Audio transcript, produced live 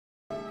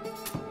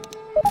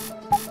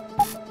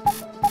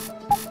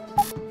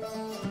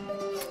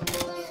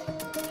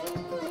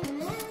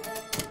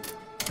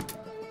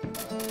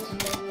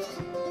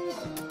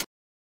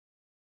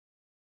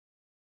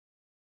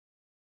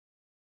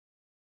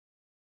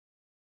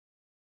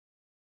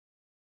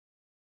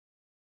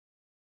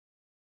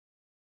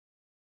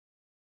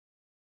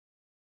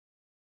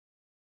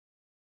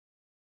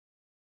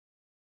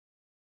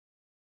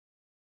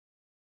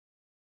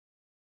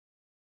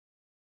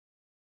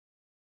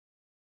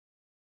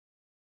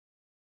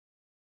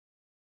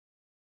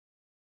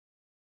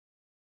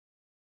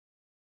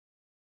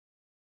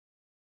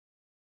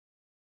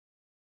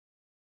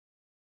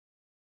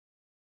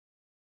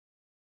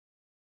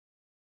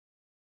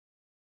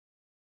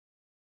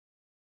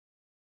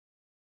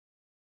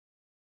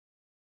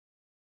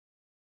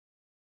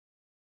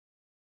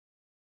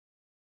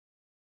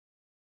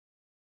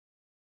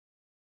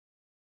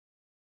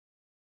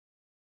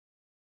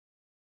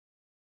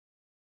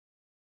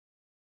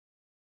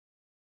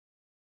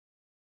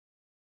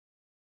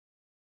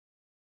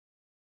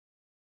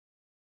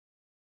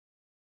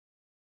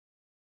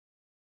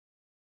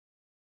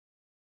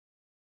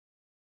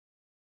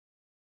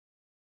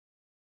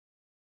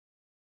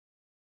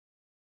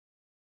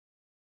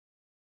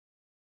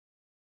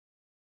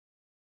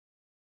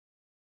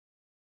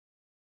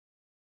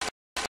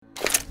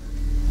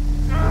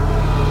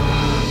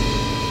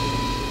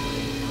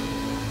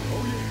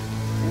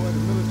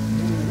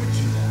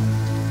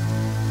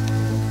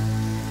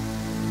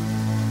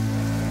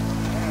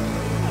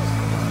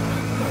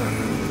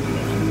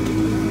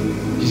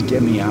Just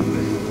get me up,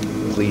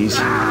 please.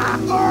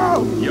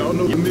 Y'all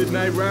know your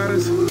Midnight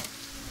Riders?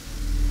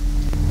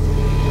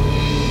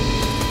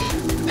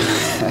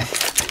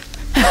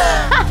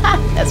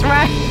 That's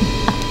right.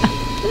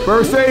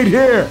 First aid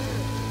here.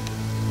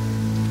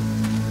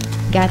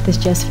 Got this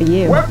just for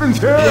you.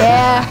 Weapons here.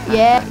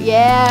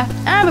 Yeah.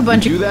 I have a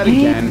bunch Do of... that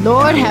again.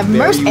 Lord have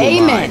mercy.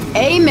 Amen.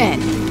 Amen.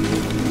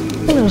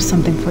 A little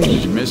something for Did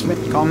you. you miss me?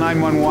 Call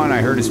 911.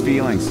 I hurt his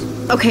feelings.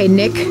 Okay,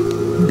 Nick.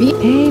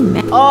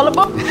 Amen. All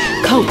aboard.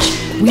 Coach,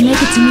 we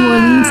make it to New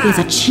Orleans, there's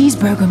a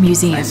cheeseburger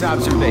museum. Nice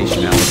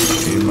observation,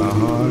 Alice. In my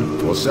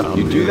heart. What's up?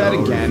 You do that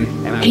again,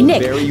 and I Hey, will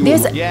Nick, bury you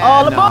there's alive.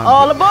 All aboard.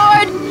 All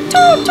aboard.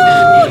 Toot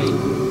toot.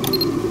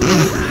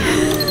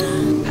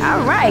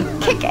 All right,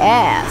 kick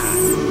ass.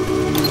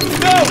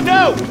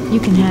 No! You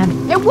can have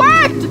It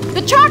worked.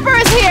 The chopper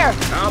is here.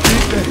 I'll be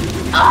there.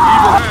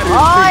 Oh,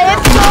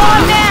 it's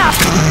on now.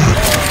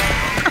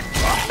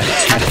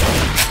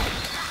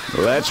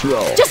 Let's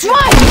roll. Just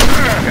run.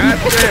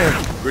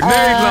 Goddamn.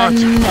 Grenade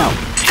launcher. No.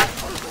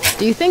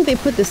 Do you think they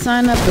put the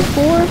sign up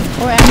before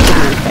or after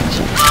the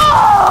infection?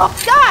 Oh,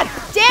 God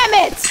damn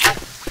it!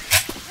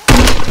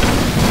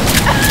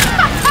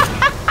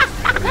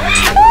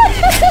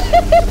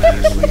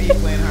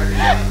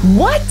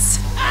 What?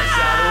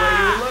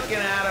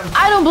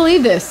 I don't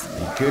believe this.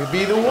 Could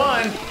be the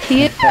one.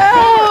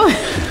 Oh.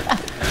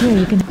 here,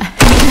 you can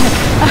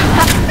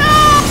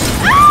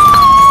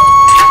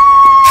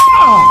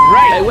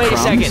Right. Hey, wait a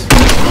second.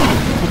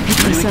 pick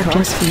this up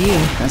just for you.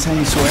 That's how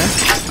you swear?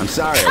 I'm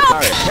sorry.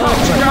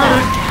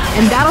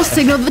 And that'll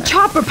signal the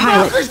chopper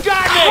pilot.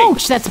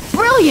 Coach, that's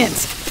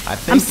brilliant.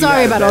 I'm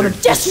sorry about all the...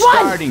 Just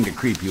run! Starting to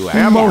creep you out.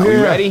 Ammo Are you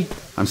here. ready?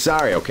 I'm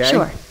sorry, okay?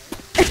 Sure.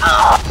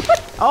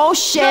 Oh,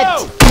 shit.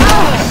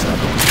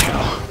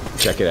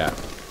 Check it out.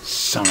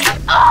 Son of a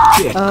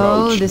dick,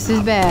 Oh, Coach. this is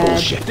bad.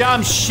 Bullshit.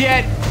 Dumb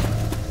shit.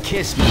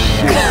 Kiss me.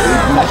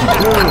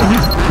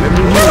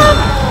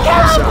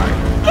 Sorry.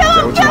 Kill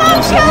him! Kill him! Kill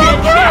him! Kill him!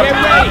 Get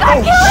ready.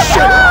 Oh,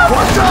 shit!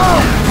 Watch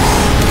out.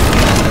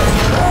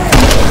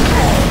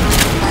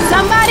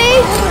 Somebody!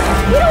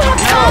 We don't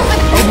have time for...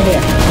 Over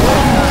there.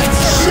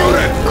 Shoot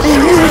it.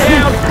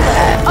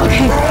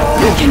 Okay,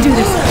 we can do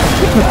this.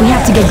 Look, we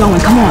have to get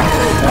going. Come on.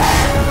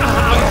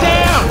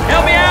 Down!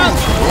 Help me out!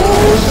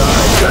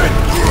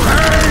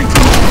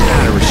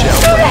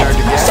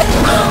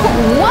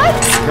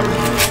 What?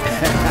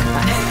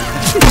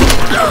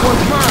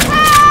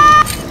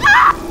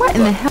 What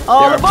in the hell?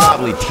 There are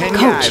probably 10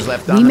 guys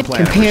left on the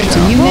planet. Compared to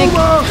you, Nick,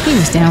 he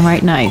was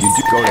downright nice. You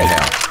go to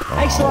hell.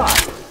 Thanks a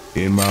lot.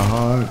 In my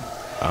heart,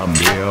 I'm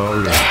there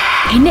already.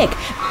 Hey, Nick,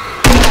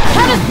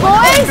 Tennis,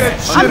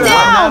 boys! I'm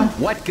down!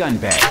 What gun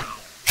bag?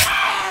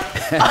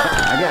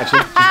 I got you.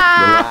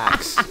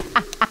 Just relax.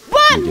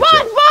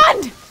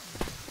 Run!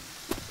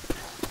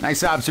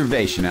 Nice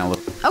observation, Ella.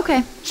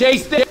 Okay.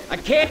 Chase this! I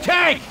can't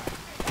tank!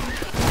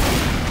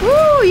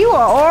 Ooh, you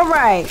are all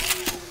right.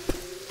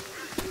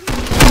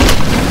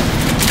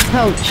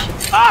 Coach.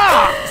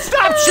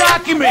 Stop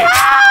shocking me!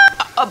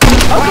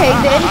 Okay,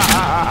 then.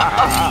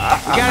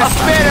 Got a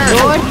spinner!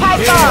 Lord,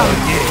 pipe on.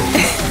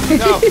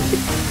 No.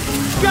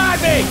 Got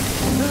me!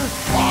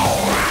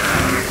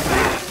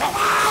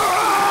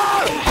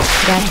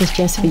 got this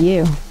just for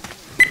you. Do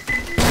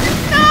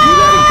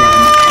that again,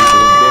 and I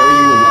will bury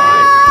you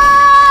alive.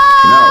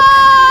 No.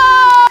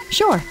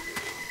 Sure.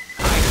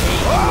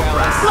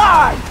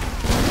 Lord.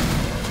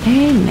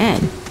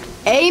 Amen.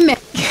 Amen.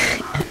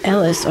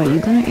 Ellis, are you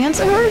gonna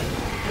answer her?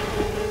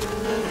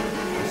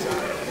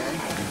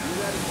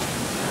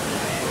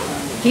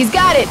 He's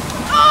got it.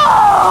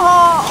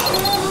 Oh!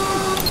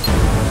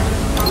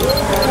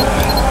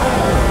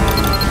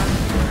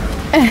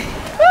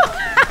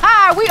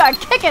 We are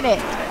kicking it.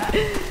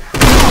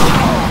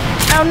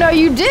 Oh no,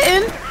 you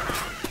didn't.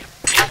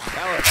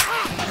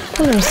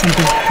 A little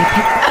something.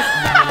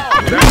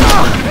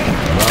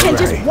 Can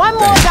just one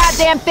more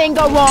goddamn thing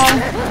go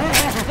wrong?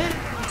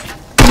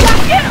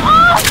 Get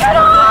off! Get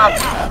off!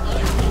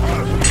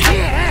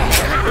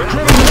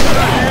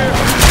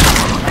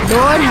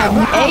 Lord have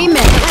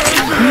amen.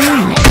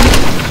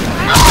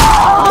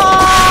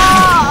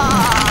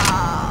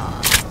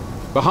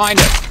 Behind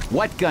us.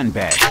 What gun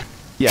bag?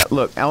 Yeah,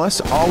 look,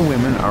 Ellis, all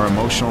women are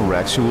emotional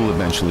wrecks who will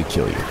eventually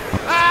kill you.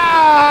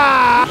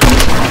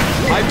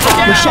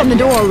 We're shutting the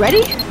door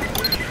already?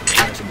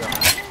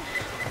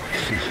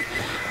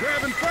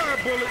 Grabbing fire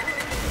bullet.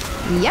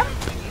 Yep.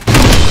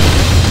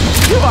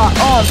 You are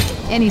off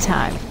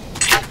anytime.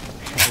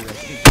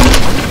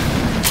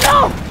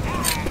 No!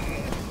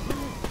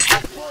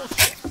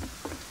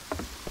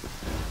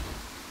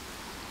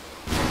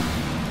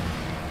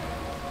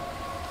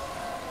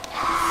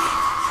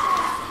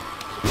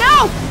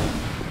 No!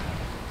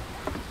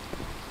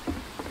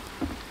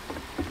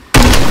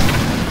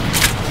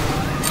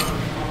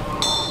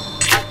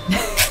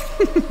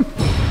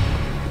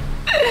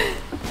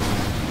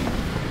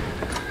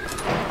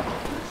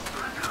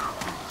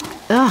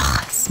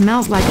 Ugh,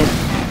 smells like a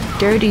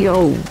dirty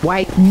old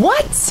white.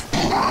 What?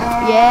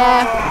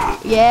 Yeah.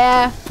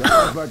 Yeah.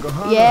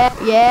 Yeah.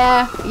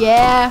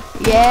 Yeah.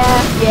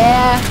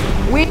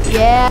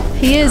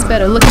 He is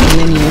better looking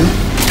than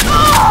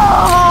you.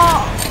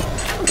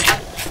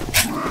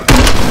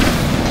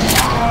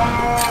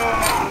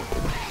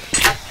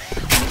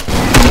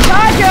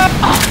 Charger!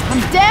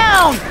 I'm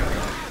down!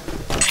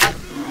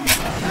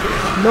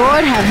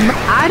 Lord have mercy.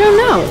 I don't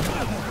know.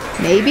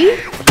 Maybe?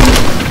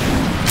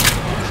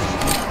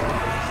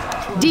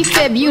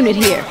 Defib unit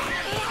here.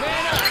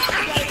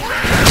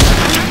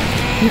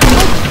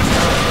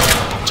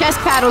 Chest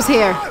paddles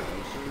here.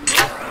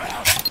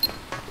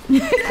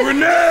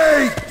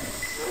 Grenade!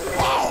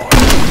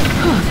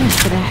 Oh, thanks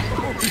for that.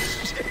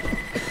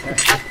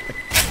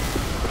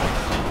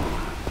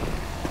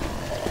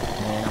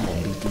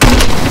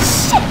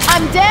 Shit,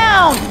 I'm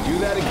down! Do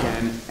that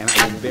again, and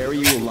I will bury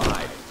you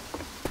alive.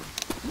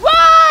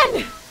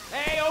 Run!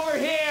 Hey, over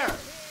here!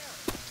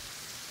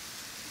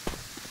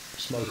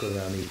 Smoke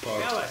around these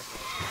parts. Ellis!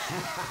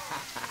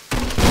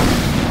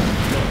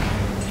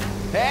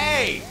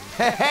 Hey!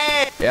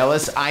 Hey!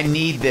 Ellis, I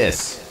need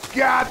this.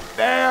 Got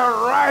there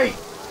right!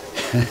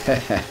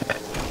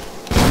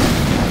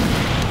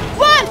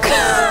 Run!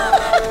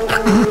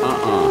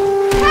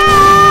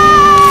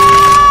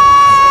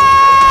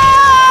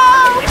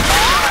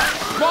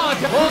 Come on,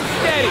 hold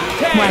steady!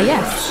 Tank! Why,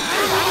 yes.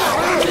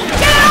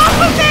 Get off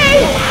of me!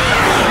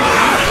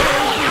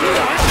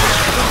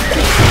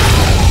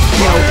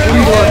 No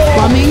indoor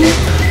plumbing.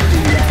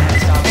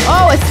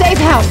 Oh, a safe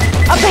house.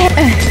 Up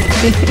ahead.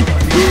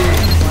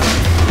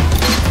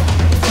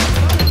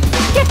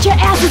 Get your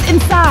asses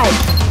inside.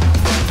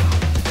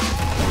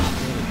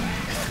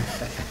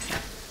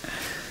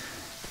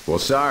 Well,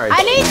 sorry.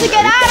 I need to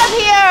get out of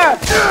here.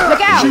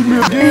 Look out.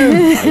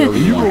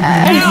 You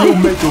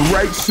gonna make it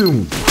right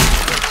soon.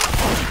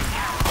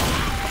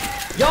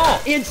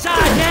 Y'all,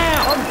 inside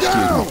now! I'm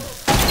down!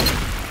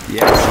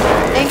 Yes.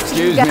 Thanks, Excuse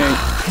you me. guys.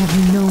 I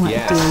have no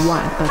Yes. idea why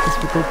I thought this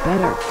would go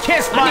better.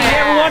 Kiss my ass!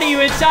 Every one of you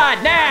inside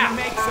now!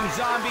 Make some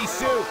zombie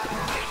soup.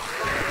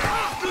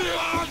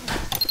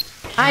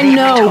 I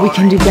know we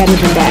can do better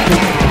than that.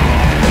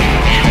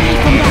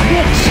 From that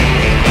bitch.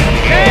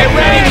 Get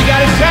ready, we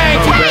got a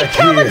tank! Hey,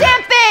 kill the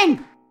damn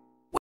thing!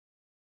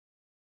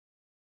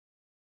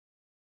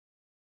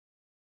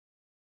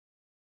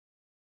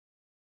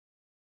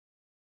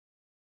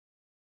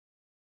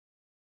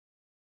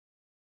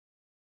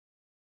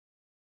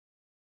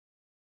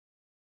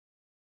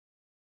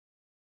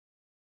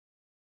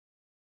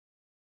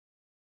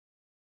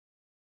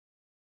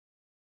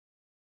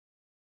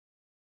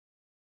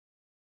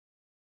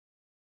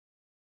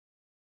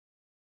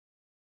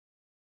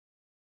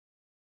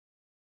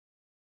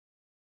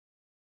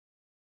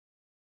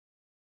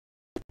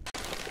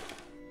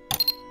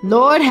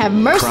 Lord have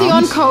mercy Crumbs?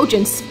 on Coach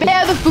and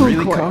spare the food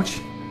Really, court. Coach?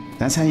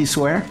 That's how you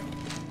swear?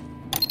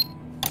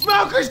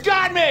 Smoker's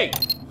got me!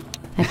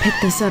 I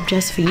picked this up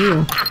just for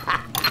you.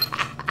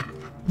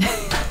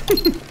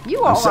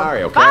 You are I'm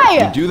sorry, on okay?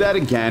 fire. You do that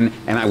again,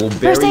 and I will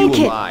First bury aid you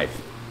kit.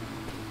 alive.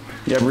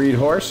 You ever eat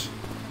horse?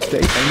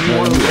 Steak.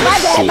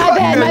 My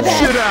bad.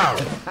 Shit out!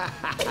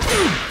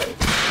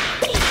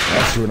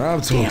 That's what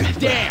I'm talking about.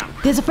 Damn!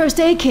 There's a first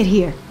aid kit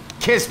here.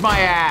 Kiss my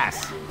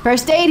ass!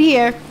 First aid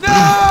here.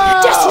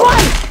 No! Just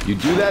one! You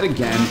do that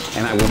again,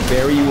 and I will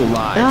bury you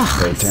alive.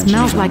 Ugh, Pay it attention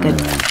smells to like me.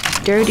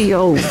 a dirty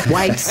old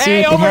white suit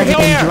Hey, that over hasn't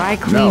here! been dry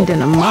cleaned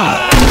in a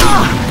month.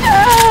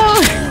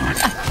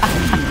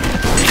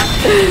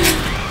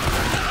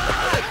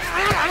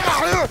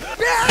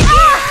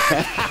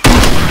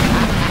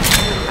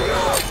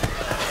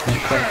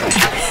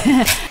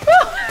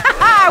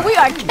 We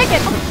are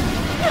kicking.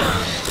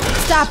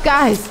 Stop,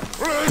 guys.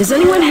 Does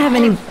anyone have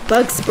any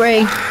bug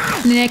spray?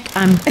 Nick,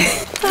 I'm...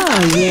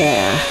 Oh,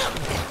 yeah.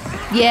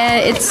 Yeah,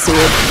 it's sewage.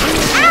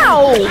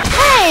 Ow!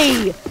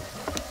 Hey!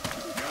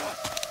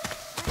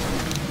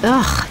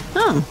 Ugh.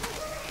 Oh.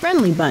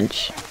 Friendly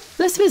bunch.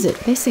 Let's visit.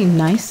 They seem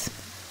nice.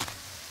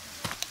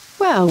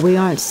 Well, we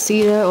aren't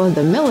CETA or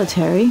the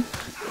military.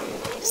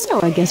 So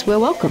I guess we're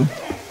welcome.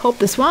 Hope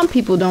the swamp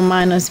people don't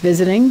mind us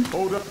visiting.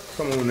 Hold up.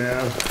 Come on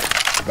now.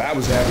 If I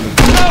was having a...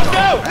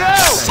 No!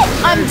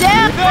 I'm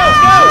down!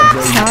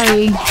 No!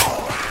 Sorry.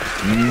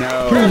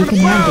 No. Here, you can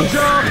have this.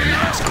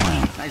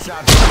 Nice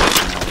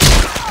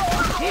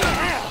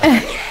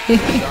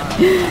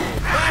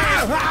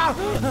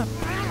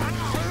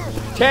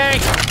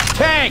Tank!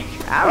 Tank!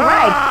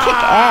 Alright, kick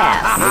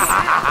ass.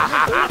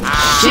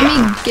 Jimmy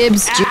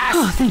Gibbs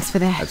Oh, thanks for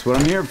that. That's what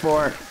I'm here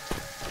for.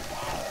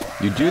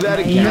 You do that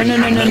again. No. I will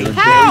bury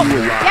Help! you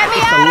alive. Get me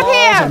out of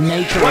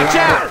here! Watch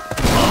out!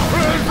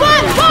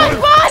 Run!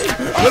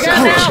 Look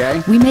out now! Okay?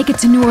 We make it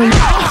to New Orleans. You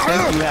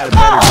had a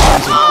better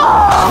chance of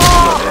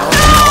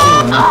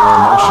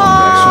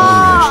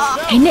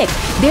Hey, Nick,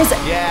 there's a...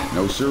 Yeah.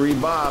 No siree,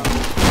 Bob.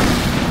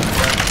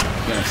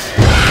 Yes.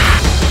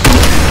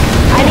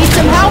 I need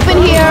some help in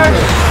here!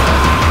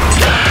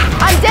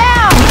 I'm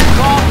down!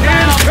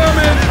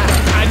 Incoming!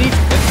 I need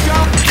to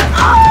jump!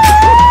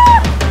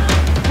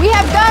 We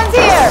have guns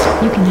here!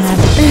 You can have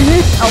it.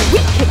 Oh, we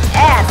kicked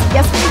ass!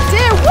 Yes, we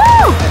did!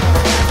 Woo!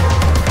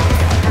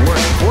 We're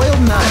spoiled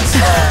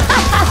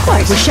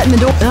We're shutting the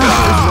door. What's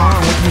wrong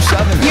with you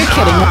shoving it? You're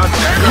kidding.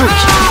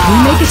 Coach, we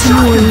make it to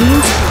New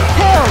Orleans.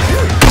 Help!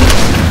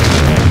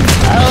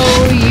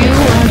 Oh, you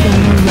are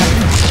gonna love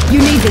it. You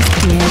need this.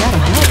 Yeah, that'll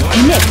help.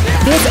 Hey, Nick,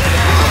 there's a...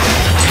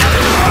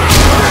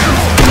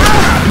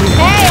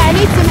 Hey, I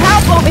need some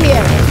help over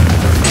here.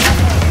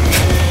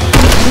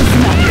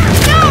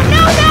 No,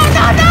 no, no,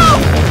 no, no!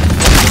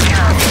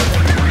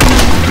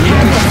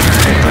 Amen.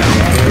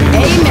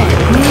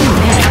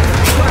 Amen.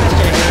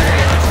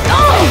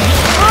 Oh!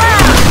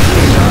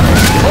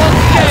 Hold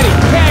steady.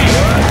 Tank.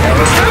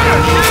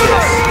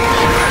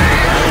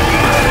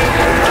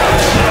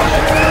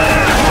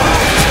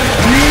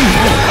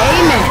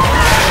 Amen.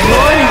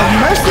 Lord have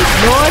mercy.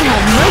 Lord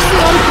have mercy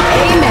on me.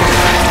 Amen.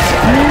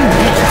 Amen.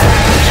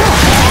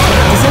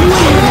 Does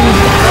anyone have any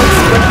drugs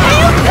with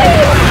help?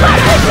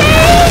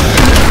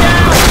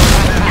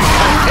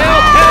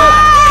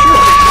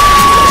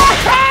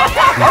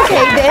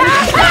 Okay then.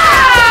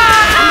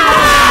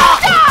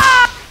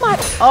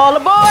 All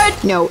aboard!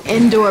 No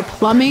indoor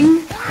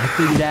plumbing. I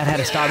figured out how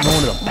to start going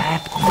to the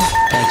bathroom.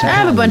 I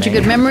have a bunch of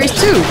good memories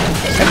too.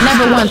 But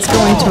never once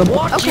going to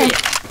a... Okay.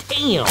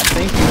 Damn. I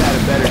think you had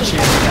a better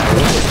chance that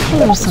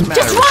way. Oh, some...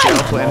 Just Michelle,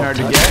 run! playing hard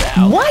to get.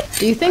 What?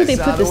 Do you think they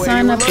saw put the the way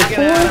sign you up were looking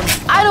before? at 'em.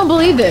 I don't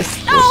believe this.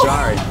 No!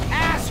 Sorry.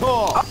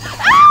 Asshole.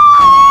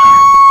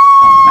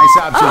 Nice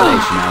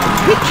observation,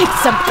 Alan. We kicked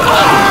some ass!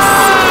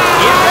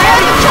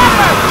 There's the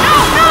chopper! No,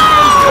 no!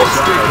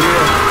 Stick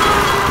here.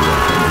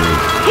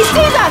 He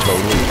sees us!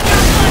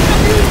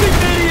 Music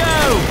video.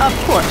 Of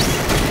course.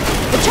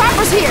 The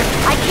chopper's here.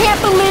 I can't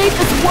believe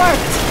this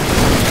worked.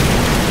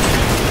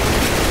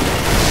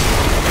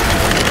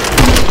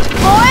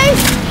 Boys,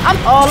 I'm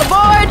all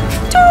aboard.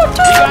 Toot,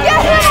 toot,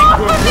 get him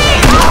off of me!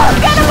 Oh,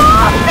 get him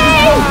off me!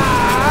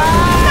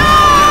 No!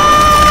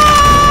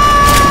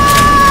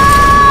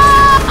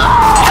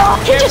 Oh,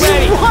 he just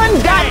ready. one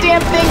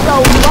goddamn thing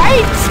go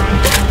right.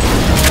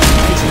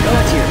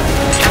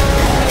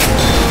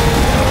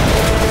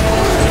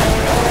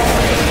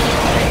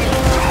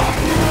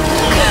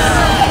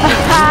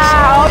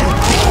 Ow!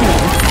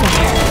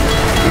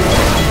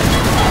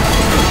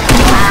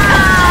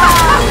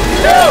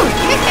 Dude,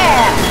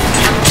 yeah!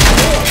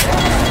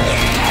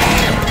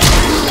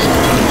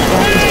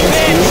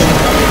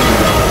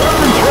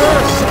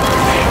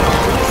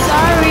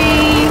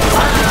 Sorry.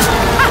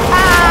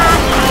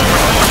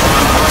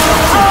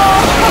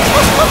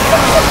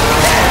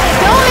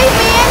 Don't leave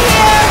me in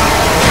here.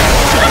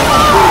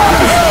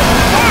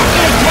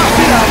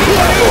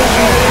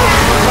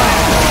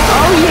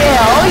 Oh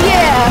yeah, oh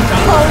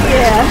yeah, oh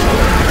yeah.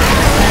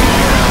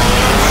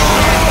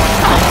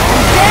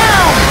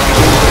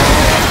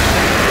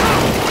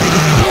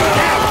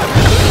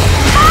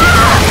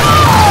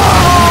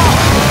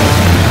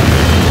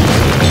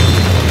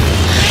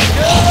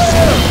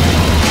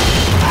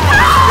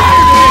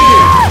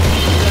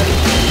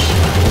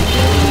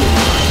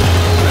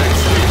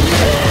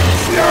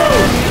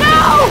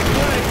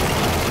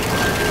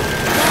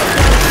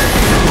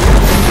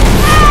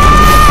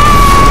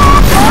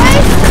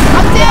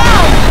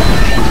 Down.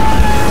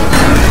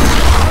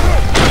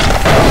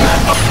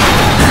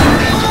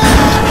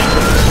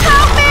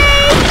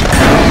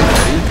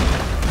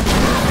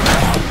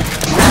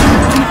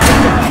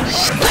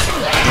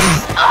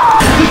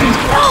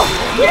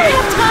 We don't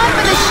have time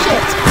for this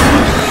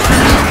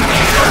shit!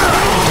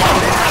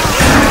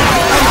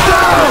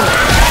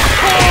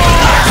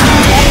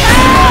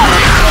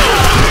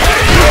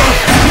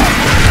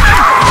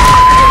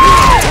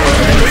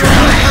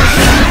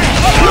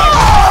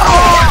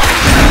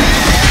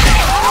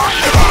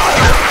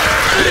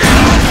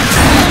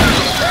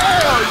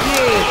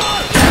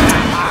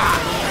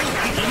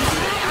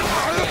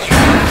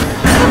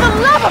 For the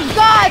love of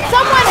God,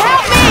 someone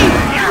help me!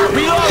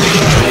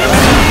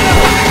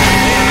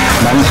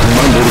 난 정말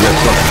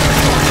모르겠어.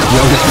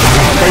 여기서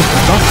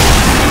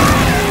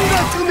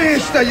꿈에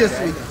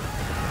시달렸습니다.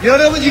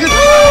 여러분 이거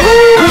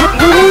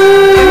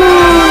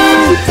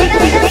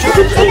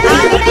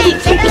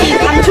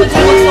감초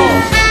죽었어.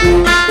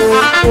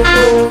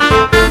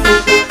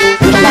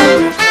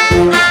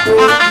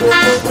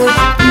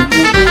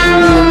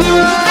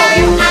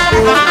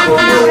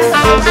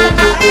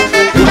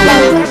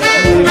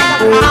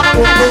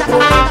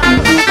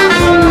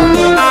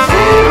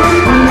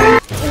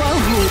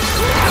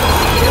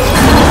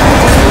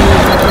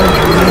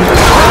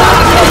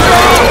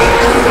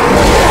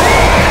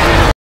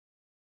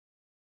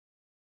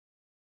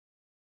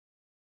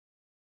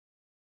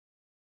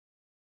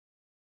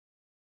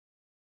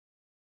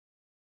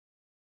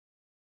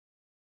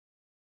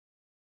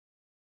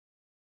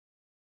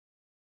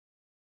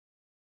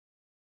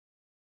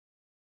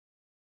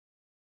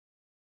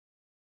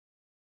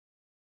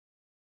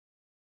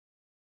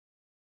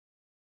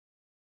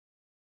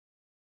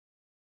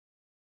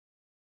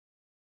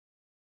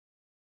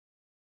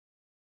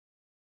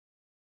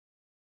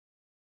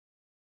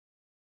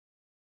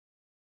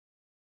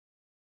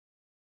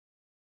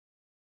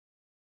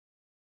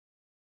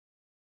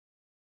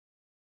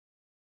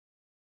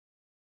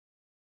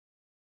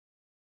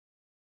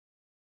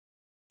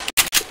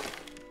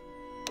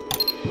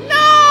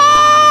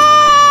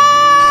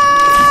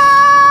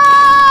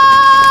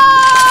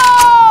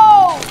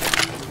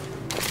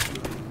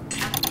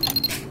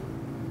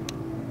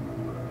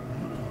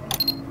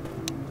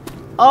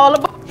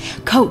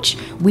 Coach,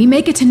 we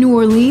make it to New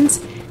Orleans,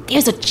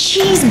 there's a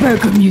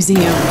cheeseburger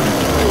museum.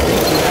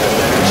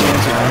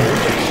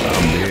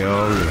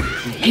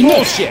 Hey,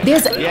 Nick,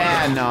 there's a...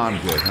 Yeah, no, I'm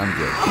good. I'm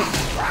good.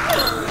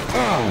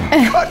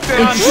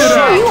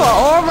 You are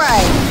all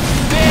right.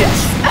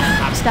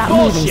 Stop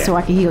moving so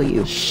I can heal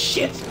you.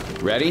 Shit.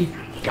 Ready?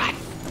 God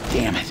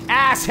damn it.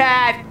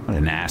 Asshat. What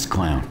an ass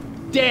clown.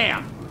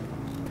 Damn.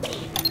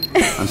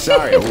 I'm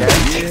sorry, okay?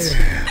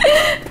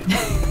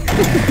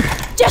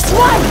 Just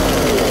one!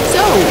 So,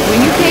 when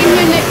you came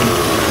here, Nick,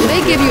 did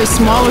they give you a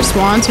smaller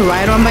swan to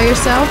ride on by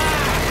yourself?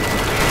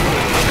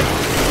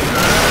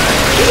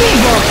 Give me a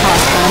ballpark,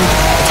 son.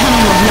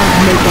 Tunnel of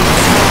love making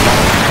us.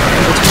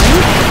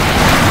 Between?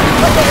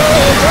 What the hell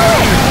are you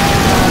doing?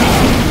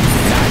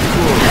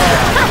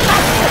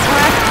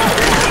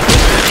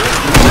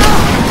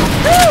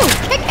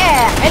 Kick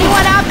ass!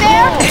 Anyone out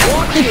there?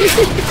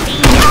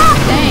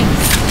 Thanks.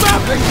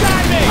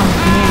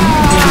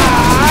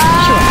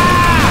 Sure.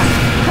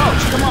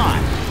 Coach, come on.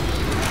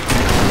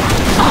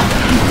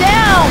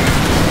 Down!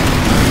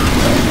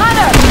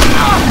 Hunter!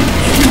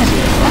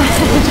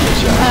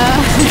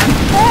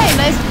 Hey,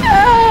 nice.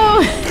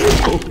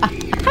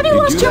 Have you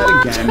lost your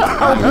mom? Again.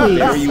 Oh,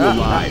 please. Are you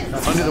alive?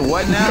 Under the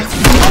what now?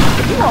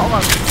 You're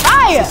on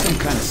fire! Some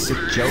kind of sick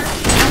joke.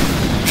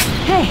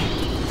 Hey,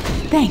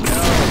 thanks.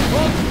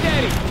 Hold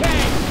steady.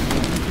 Tank.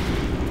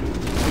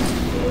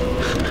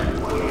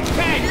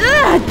 Tank.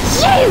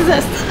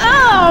 Jesus!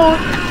 Oh!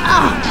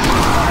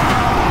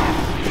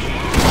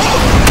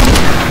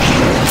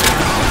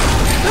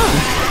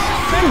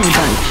 Friendly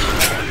bunch.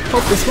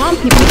 Hope the swamp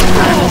people don't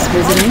mind us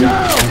visiting.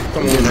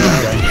 Come on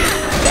now.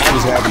 I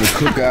was having a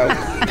cookout.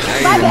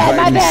 My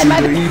bad.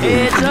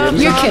 It's up.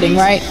 You're kidding,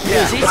 right?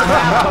 This is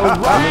about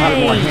the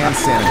More way. hand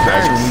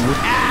sanitizer.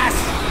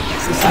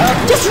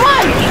 Just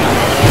run!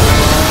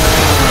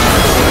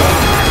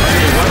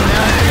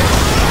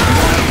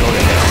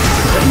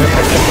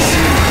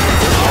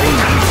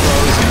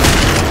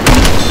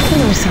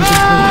 There was something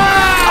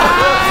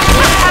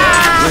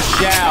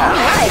Michelle.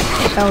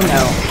 Oh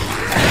no.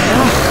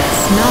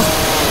 Smells.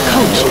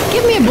 Coach,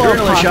 give me a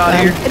ballpark.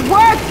 It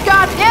worked,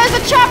 Scott! There's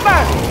a chopper!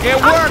 It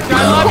worked.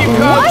 I love you,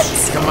 Coach.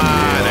 Come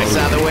on, I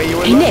saw the way you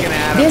were Hey, Nick, looking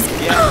at there's...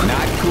 him. Yeah,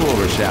 not cool,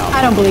 Rochelle.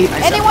 I don't believe.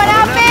 Anyone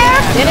out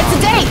there? Then it's a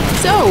date!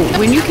 So,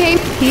 when you came,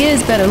 he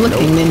is better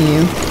looking than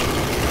you.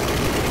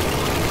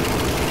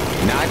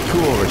 Not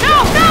cool,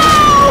 Rochelle.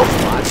 No!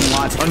 Lots and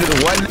lots under the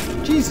what?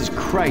 Jesus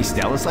Christ,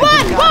 Ellis. Like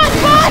Run, the run,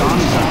 run!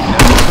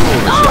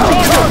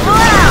 Never cool,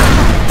 Rochelle.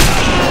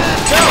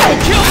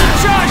 Kill the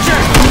charger.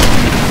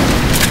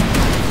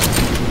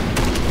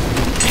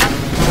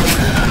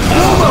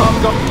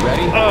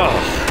 Ready?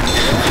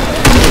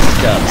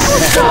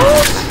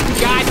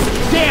 God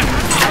damn.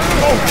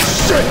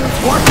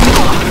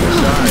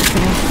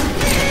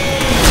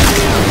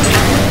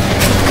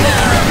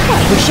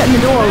 We're shutting the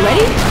door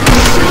already?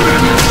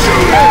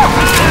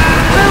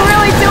 We're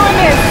really doing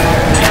this!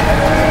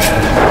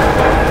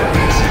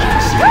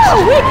 Oh,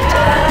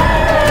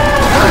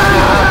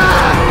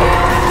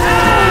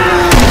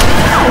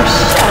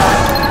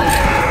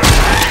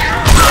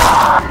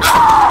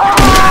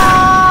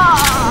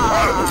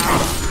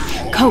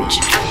 Coach,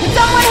 Can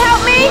someone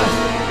help me?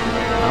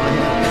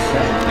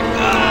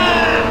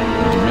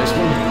 Did you miss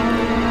one?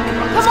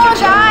 Come on,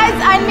 guys!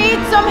 I need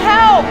some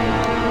help!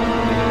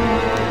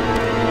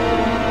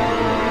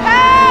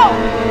 Help!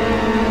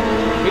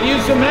 Could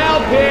use some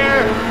help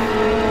here.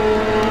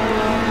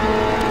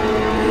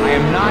 I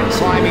am not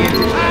climbing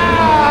into...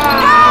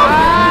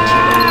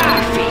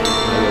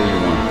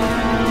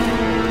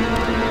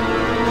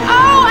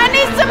 Oh, I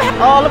need some help!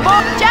 All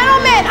aboard!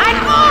 Gentlemen, I...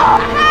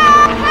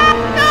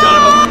 Son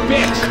of a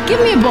bitch. Give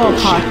me a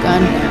ballpark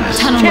gun.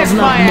 Tunnel Kiss of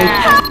love my make.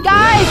 ass.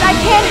 Guys, I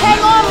can't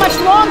hang on much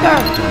longer!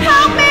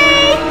 Help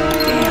me!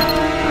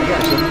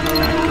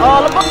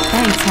 All aboard!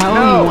 Thanks, how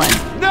owe you one?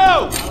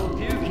 No.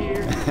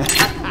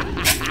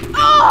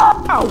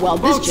 Oh, well,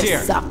 this Boat's just here.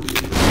 sucked.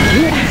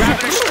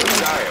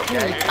 Sorry,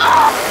 okay?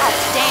 Oh,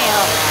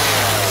 damn!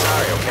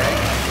 Sorry, okay?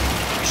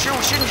 You sure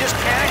we shouldn't just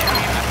panic? I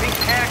mean, I think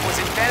panic was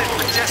invented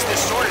for just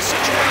this sort of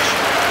situation.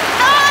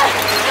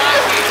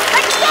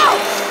 Let's go!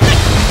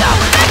 Let's go!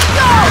 Let's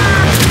go!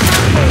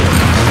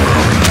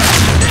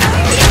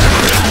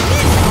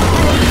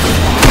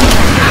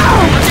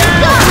 Oh,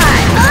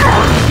 God!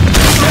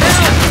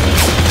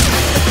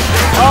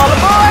 All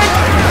aboard!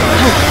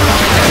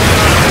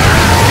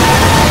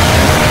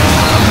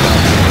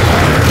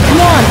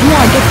 Come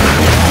on, get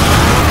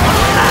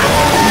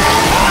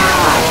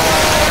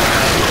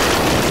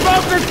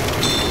Smokers.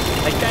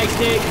 Hey, thanks,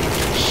 Nick.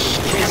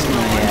 Kiss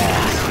my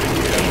ass.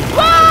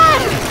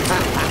 Run!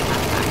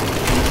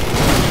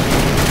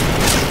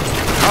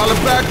 Holler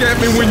back at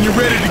me when you're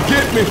ready to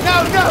get me.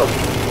 No.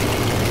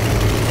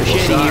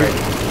 Appreciate you.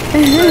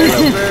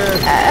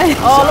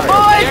 All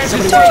aboard! There's a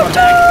switch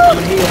back.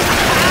 I'm here.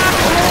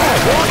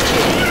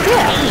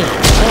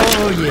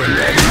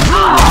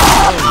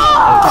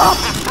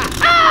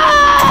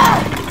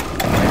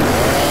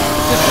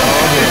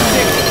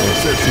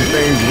 Set some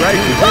things right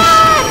with this.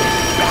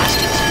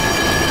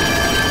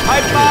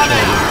 Pipe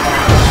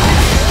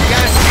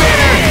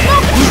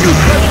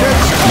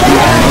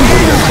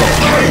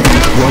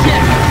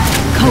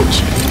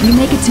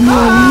to New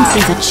Orleans,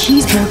 there's a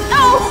cheeseburger.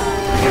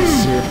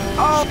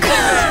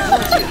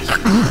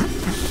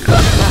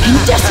 And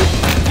Jesse!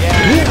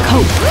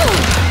 Coach!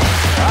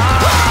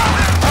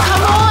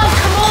 Come on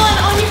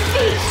your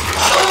feet.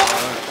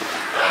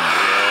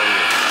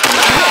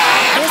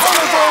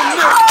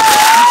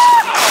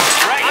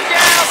 Right, I'm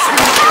down.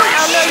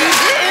 I know you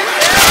didn't.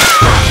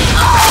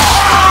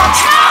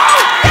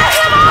 Get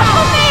him off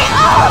of me!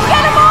 Oh,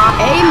 get him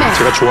off! Amen.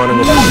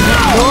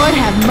 Lord,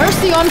 have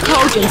mercy on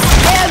Coach and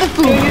spare the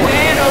food for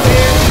him.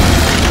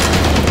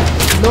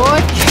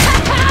 Lord,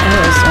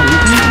 so you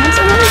can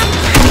answer her?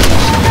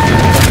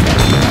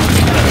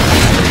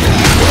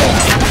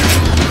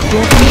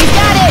 He's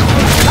got it!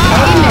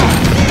 Amen.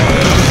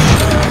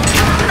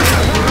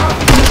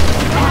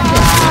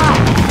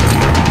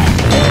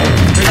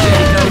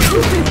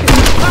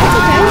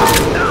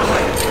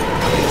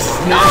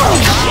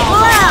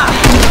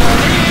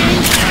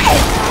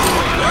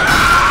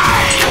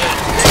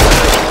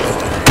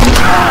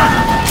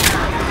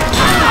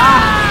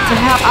 To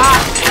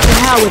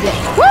hell with it.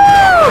 Woo!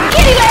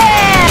 Kitty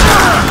land!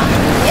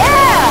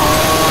 Yeah!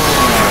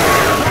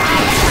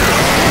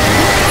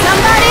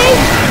 Somebody?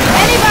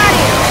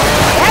 Anybody?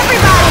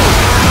 Everybody!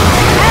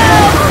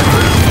 Help!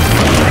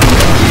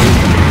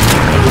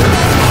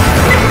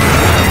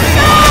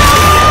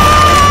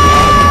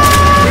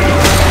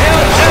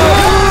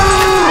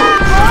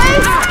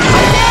 Boys,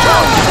 I'm down!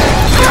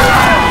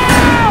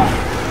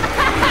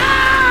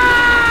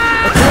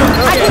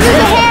 I can use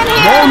a hand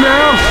here! Go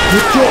now!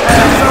 Get your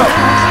ass up!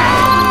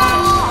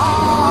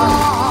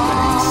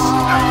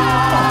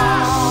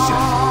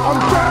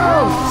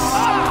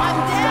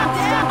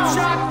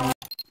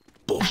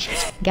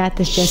 Got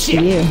this just for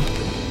you.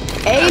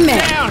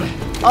 Amen.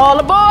 All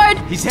aboard.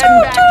 He's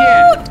heading back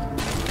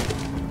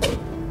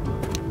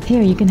in.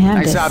 Here, you can have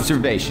Nice this.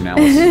 observation,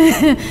 Alice.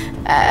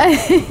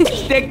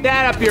 Stick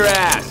that up your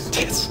ass.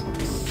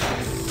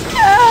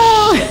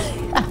 Oh.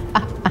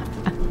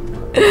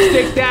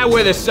 Stick that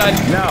with us, son.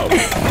 No.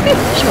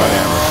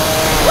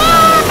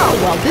 Oh,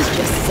 well, this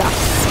just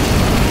sucks.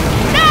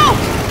 No!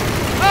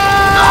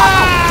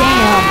 Oh,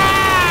 damn.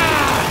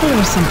 There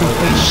was something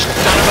for you.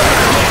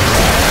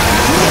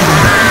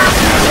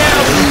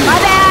 My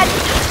bad!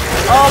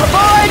 All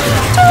aboard!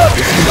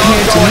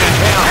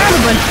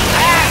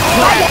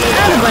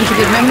 I'm a bunch of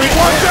good memories.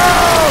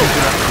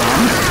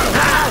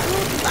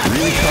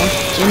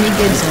 Jimmy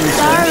Gibson.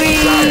 Sorry.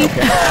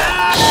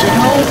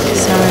 Shithole.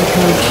 Sorry,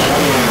 Coach.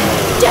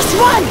 Just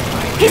one!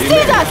 He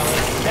sees us!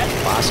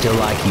 I still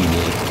like you,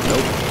 Nick.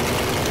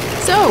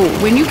 So,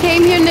 when you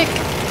came here, Nick,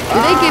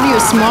 did they give you a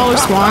smaller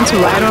swan to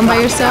ride on by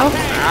yourself?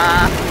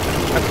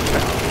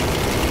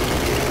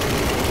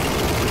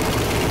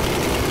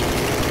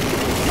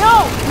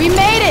 No! We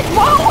made it!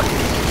 Whoa!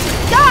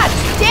 God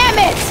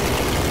damn it!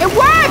 It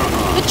worked!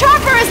 The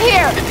chopper is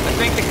here!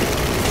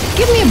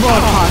 Give me a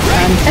ballpark,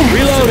 son.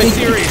 Reload a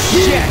serious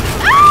shit.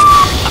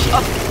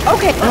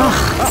 Okay. Ugh,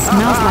 it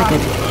smells like a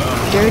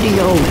dirty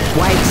old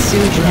white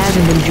suit that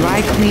hasn't been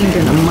dry cleaned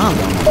in a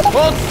month.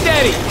 Hold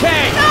steady.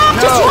 Okay.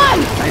 No! Just one!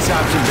 Nice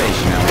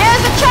observation, Alice.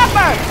 There's the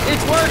chopper!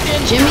 It's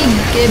working. Jimmy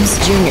Gibbs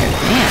Jr.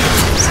 Man,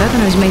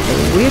 Southerners make the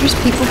weirdest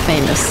people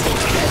famous.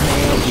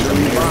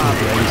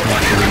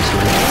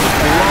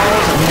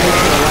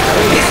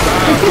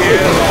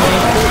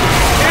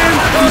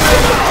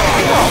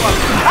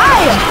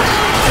 Run!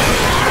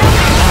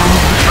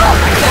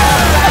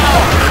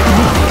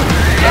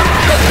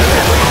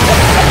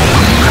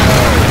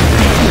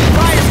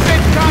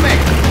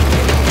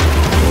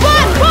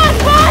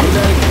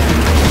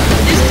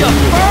 This stuff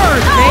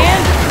burns,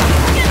 man.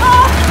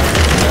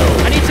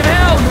 I need some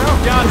help.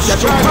 John,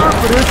 Got your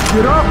confidence,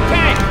 get up!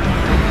 Okay.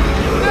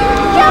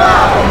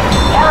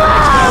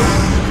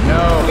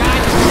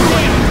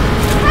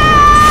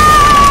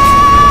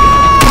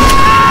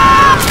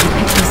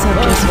 Pick this up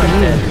just for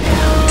you.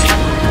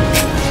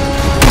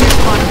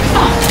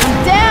 I'm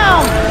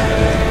down!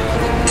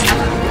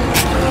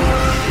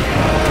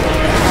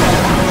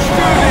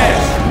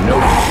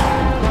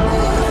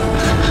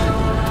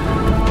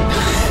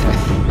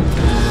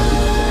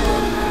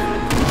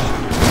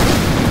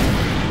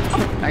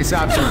 Nice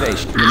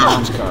observation. Your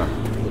mom's car.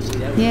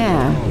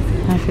 Yeah,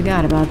 I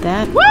forgot about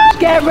that.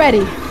 Get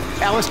ready!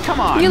 Alice, come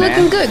on, You're man.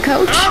 looking good,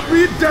 Coach. I'll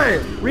be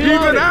damned!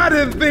 Even I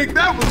didn't think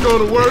that was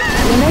gonna work!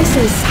 When they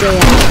say stay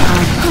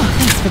out, oh,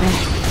 thanks for that.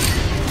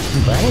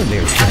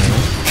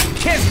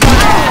 Kiss my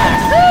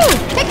ass. Woo!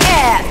 Kick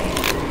ass!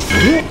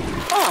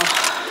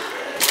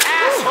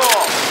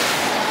 Asshole!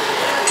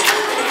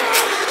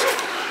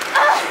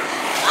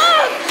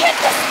 Get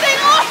this thing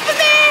off of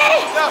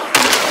me! No!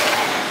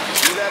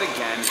 Do that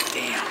again.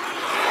 Damn.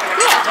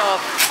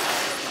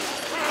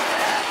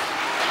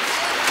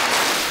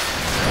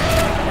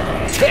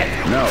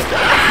 No.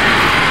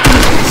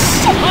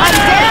 I'm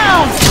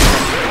down!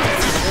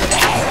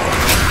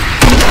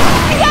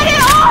 Get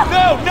it off!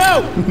 No.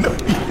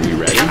 You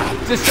ready?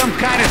 Is this some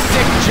kind of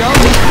sick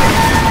joke?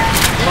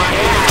 My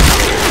ass.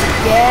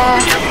 Yeah.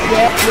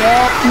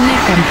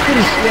 Nick, I'm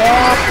pretty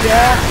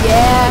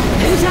Yeah.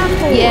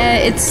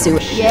 Yeah, it's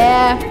sewage.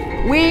 Yeah.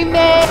 We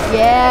made.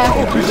 Yeah.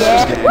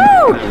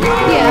 Woo!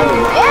 Yeah.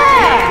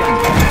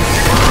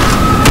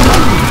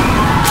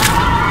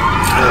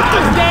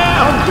 I'm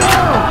down!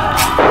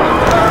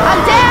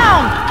 I'm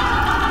down!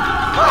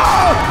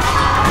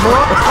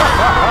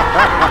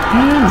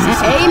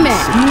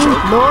 Amen.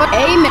 Lord,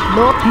 amen.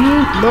 Lord,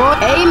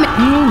 amen.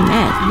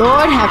 Amen.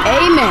 Lord, have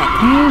amen.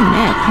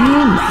 Amen.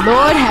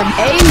 Lord, have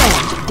amen.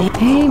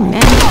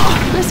 Amen.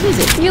 Let's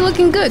visit. You're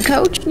looking good,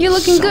 coach. You're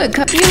looking good,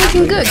 coach. You're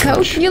looking good,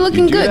 coach. You're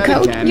looking good,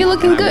 coach. You're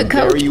looking good,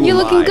 coach. You're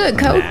looking good,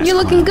 coach. You're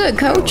looking good,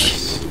 coach.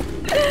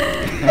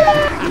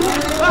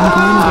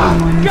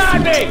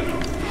 Got me!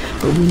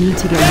 But we need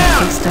to get you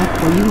fixed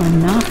up or you are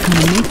not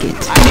gonna make it.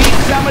 I need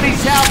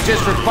somebody's help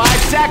just for 5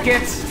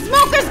 seconds.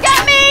 Smoker's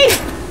got me!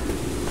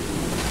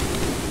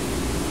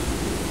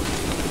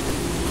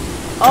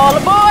 All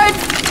aboard!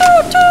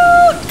 Toot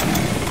toot!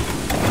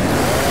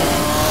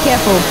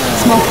 Careful,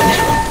 smoker.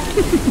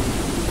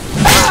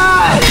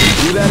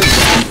 Do that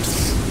again.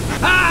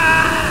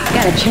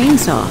 Got a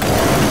chainsaw.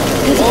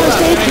 There's a first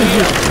aid kit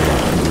here.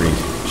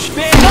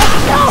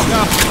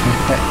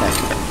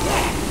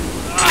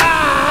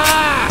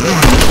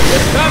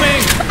 It's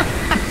coming!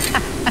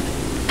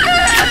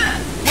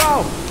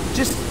 Whoa,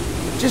 just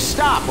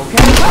stop,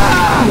 okay?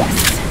 Yes,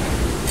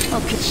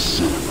 Okay.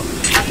 Son of a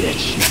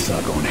bitch, you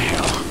suck on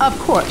hell. of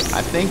course.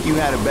 I think you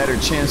had a better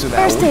chance with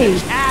that. First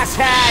aid.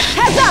 Asshat!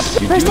 Heads up!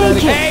 You First do aid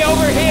that kit. Hey,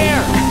 over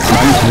here!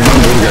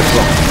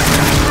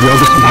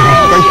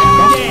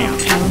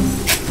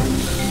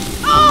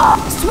 Oh,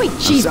 sweet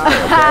cheese. sorry,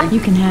 okay? You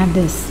can have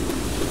this.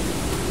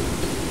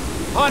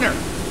 Hunter!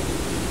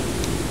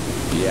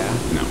 Yeah?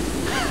 No.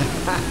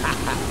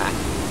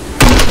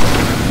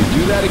 You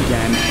do that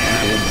again, I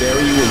will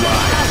bury you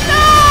alive.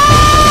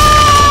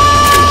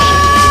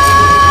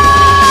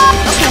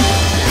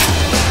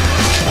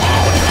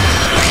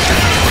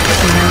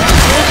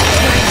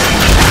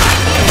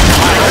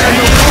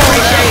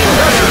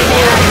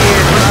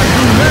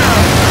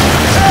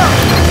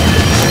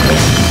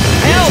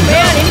 Hell,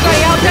 man!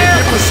 Anybody out there?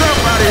 What's up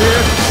out of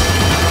here?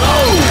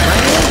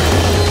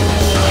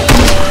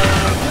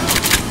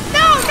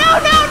 No!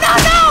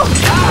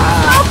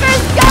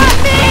 Smoker's got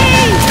me!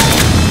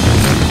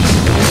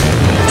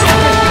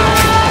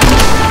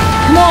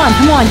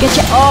 Come on, get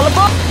you all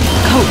aboard.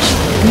 Coach,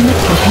 Munich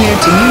compared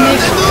to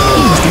Munich,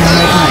 he was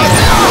downright nice.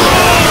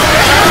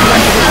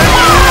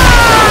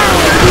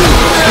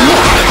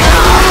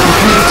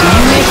 Compared to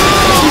Munich,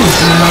 he was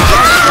downright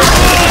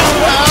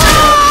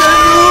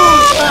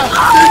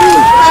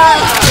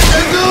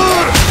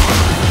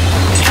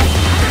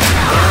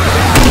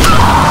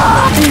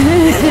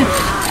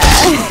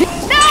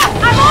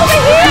I'm over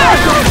here!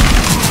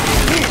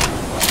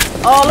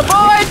 All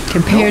aboard!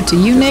 Compared to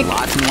Munich,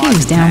 he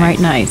was downright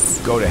nice.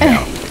 Go to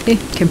hell.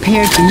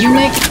 Compared to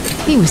Munich,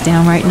 he was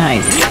downright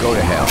nice. Go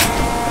to hell.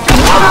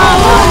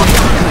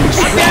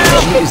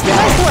 Is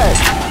that?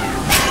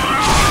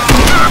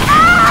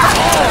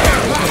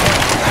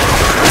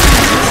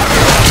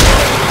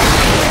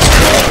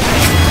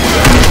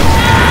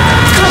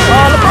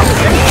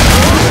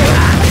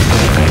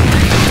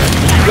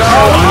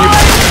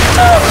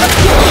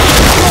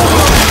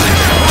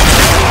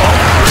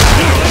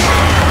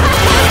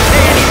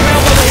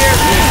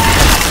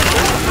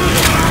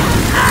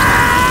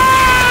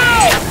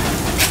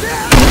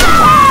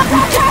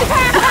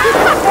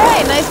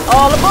 Hey, nice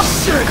all aboard.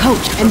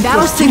 Coach, and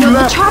that'll signal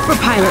the chopper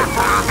pilot.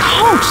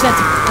 Coach,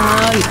 that's...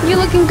 You're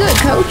looking good,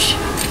 coach.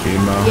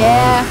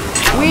 Yeah,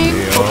 we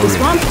the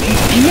swamp.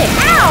 Nick.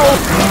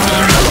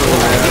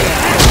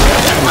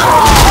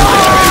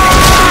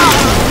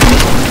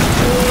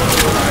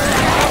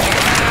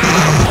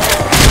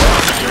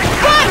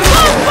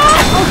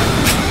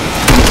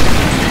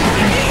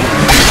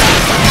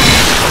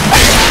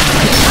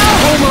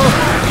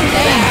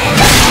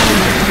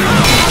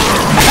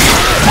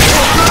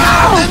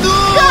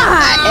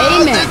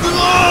 Amen.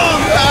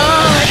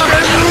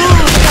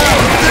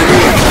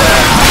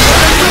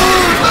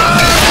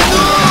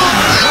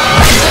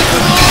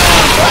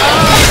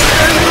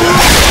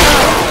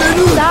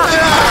 Stop.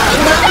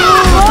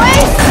 Stop,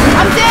 boys.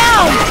 I'm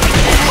down.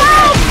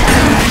 Help.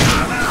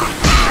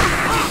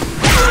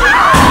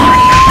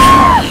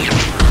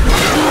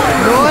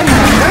 Lord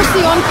have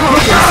mercy on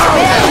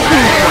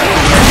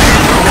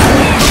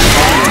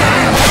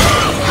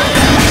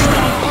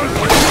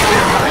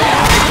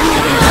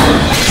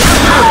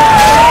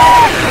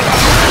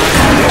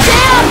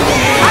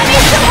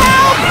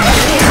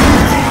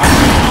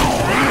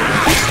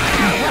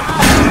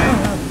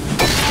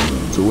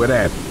So what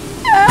happened?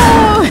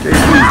 Oh. Hey, please,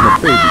 my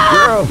baby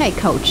girl. Hey,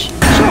 Coach.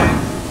 Sure.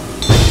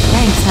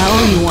 Thanks, I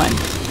owe you one.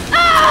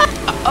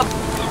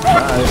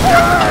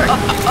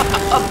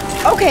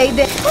 Okay,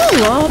 then.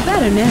 Oh, all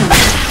better now.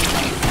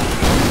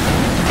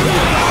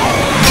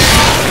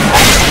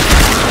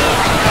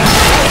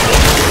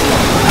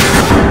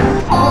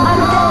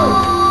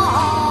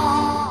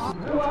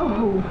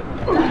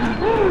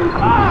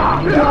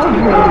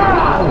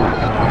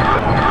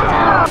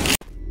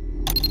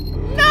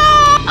 No!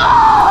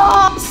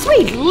 Oh,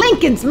 sweet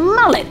Lincoln's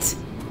mullet.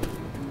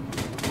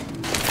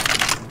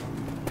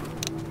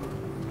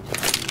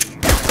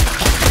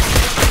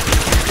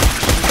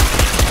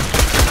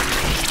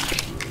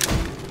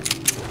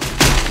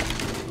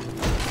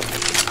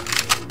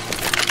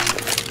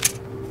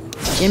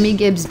 Jimmy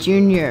Gibbs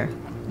Jr.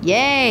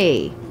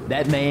 Yay!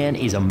 That man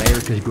is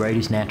America's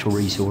greatest natural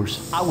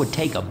resource. I would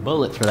take a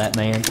bullet for that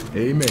man.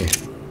 Amen.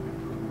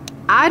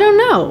 I don't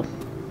know.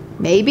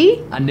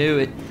 Maybe? I knew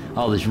it.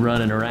 All this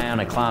running around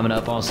and climbing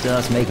up on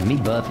stuff's making me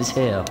buff as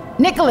hell.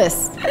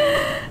 Nicholas!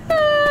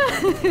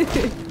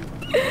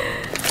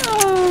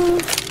 Oh.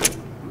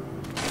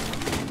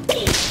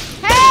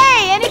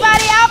 Hey,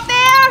 anybody out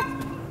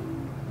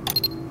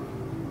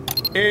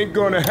there? Ain't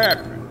gonna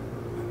happen.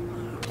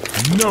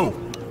 No.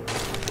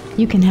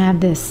 You can have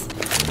this.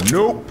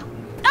 Nope.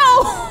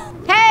 Oh!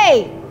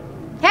 Hey!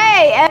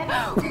 Hey!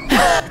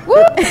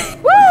 Woo!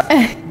 Woo!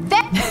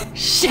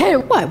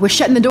 Shit, what? We're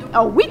shutting the door.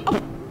 Oh,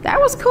 that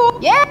was cool.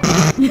 Yeah!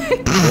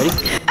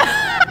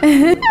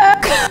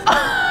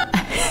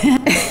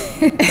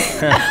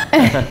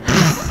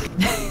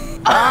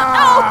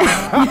 Uh-oh,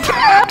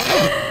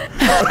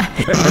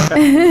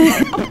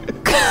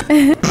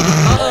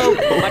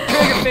 my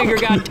trigger finger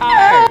got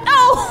tired.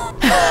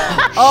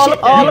 All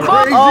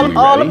aboard!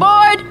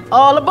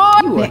 All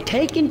aboard! You are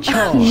taking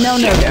charge. No.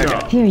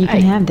 Here, you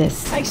can have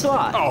this. Thanks a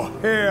lot. Oh,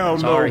 hell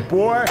Sorry. no,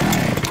 boy.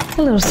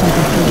 A little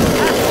something for you.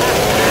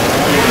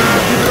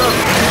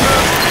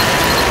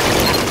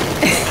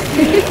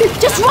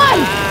 Just run!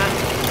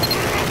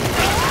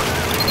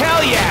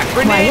 Hell yeah!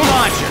 Grenade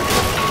launcher!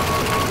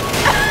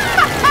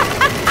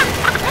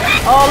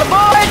 All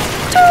aboard!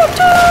 Toot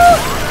toot!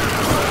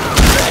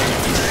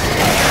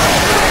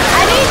 I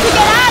need to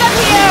get out of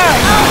here!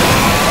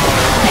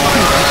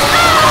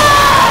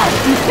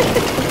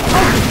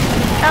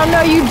 Oh,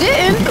 no, you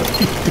didn't.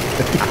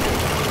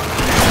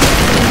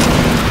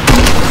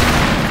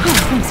 Oh,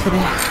 thanks for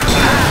that.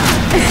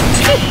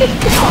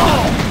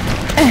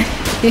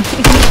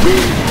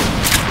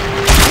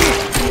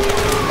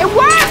 It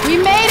worked! We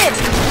made it!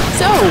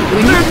 So,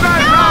 we need... No!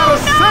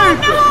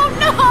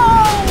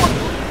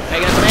 I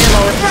got some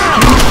ammo.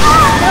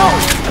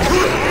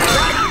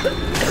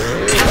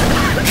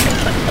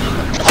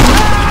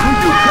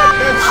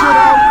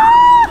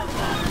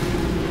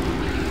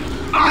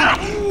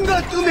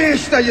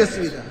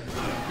 시작이었습니다.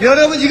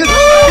 여러분 이거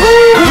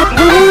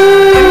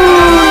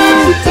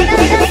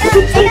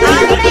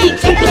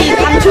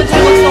감초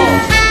죽었어.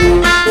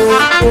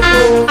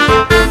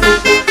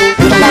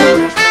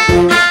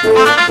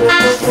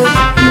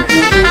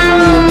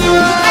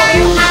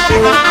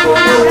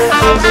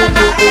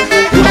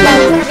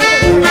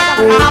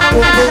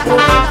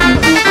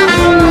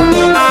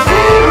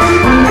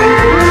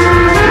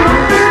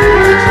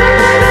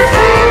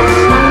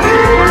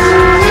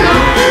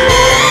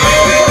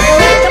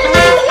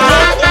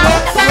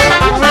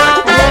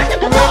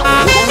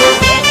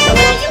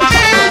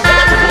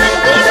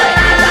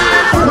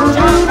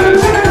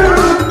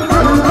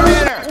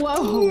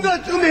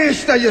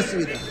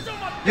 시작이었습니다.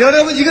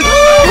 여러분 이거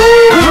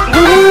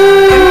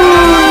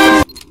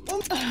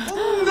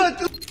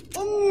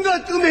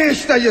온갖 음의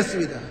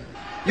시작이었습니다.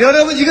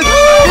 여러분 이거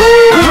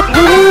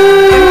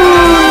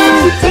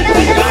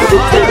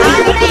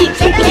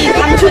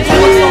감초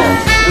죽었어.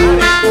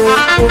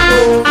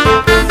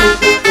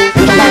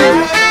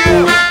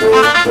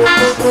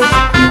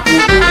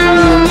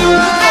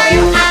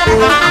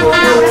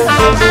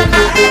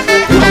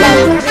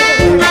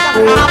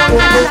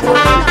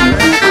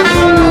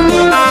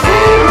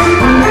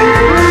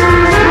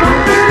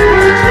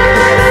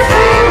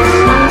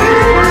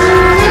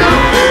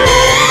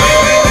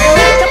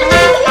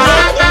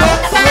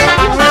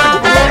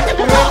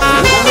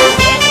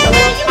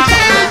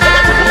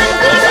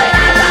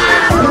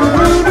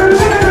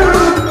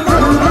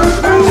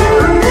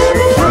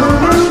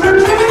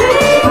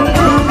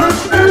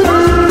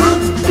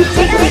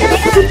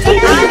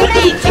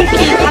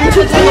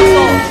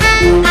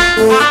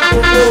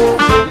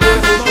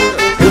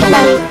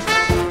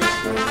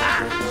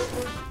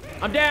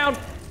 I'm down.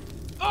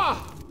 Oh.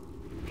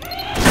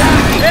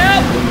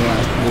 Help!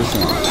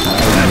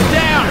 I'm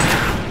down.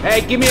 Hey,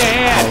 give me a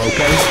hand.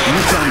 Okay,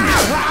 you tell me.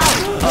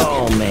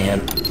 Oh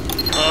man.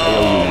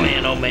 Oh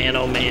man. Oh man.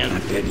 Oh man.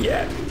 Not dead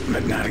yet,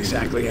 but not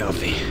exactly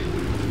healthy.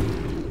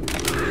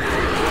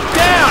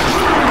 Down.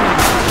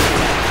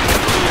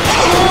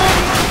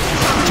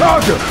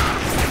 Charger!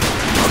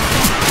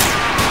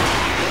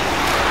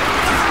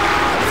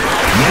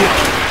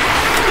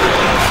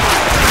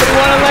 You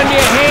want to lend me a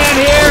hand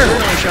here?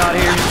 One shot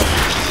here.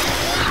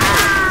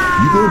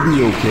 You gonna be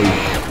okay.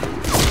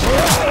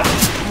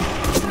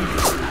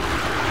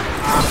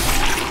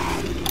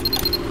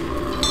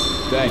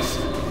 Thanks.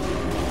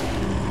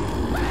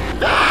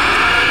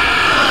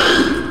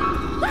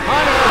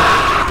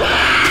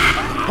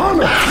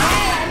 Hunter! I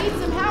need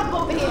some help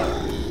over here.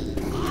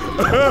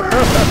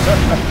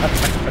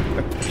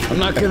 I'm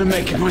not gonna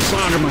make it much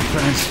longer, my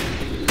friends.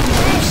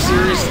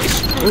 Seriously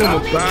screwed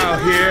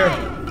about here.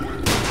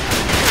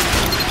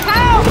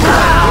 Help!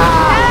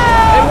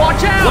 Hey,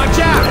 watch out! Watch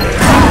out!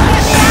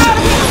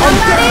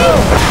 Somebody!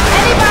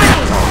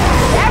 Anybody!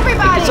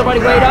 Everybody! Can somebody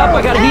wait up?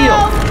 I gotta heal.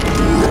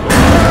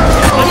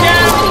 I'm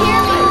down.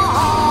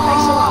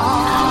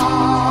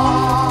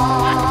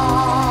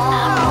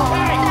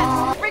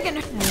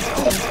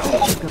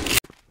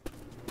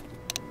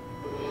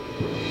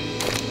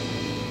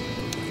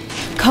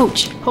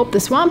 Coach, hope the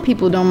swamp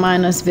people don't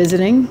mind us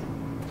visiting.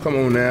 Come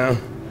on now.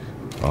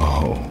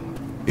 Oh,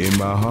 in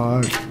my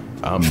heart,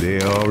 I'm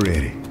there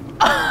already.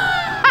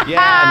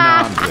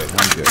 Yeah, no, I'm good.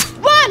 I'm good.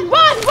 Run,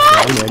 run,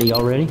 run!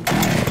 Already?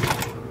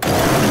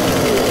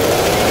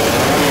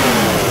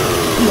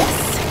 Yes.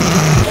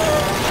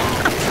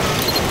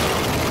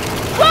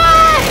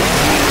 Run!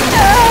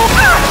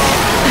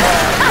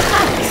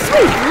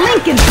 Sweet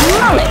Lincoln's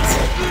mullet!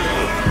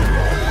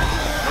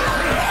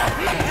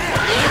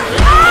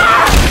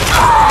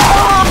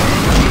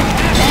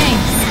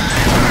 Thanks.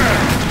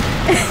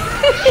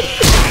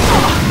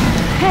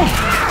 Hey.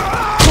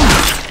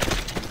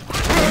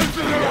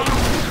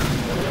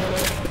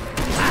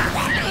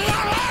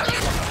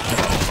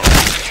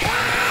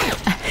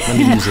 Let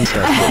me use this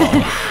stuff.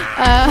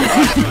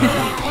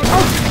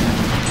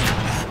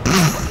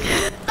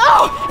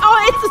 Oh,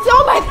 it's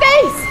on my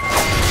face!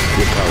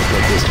 You'll probably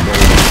put this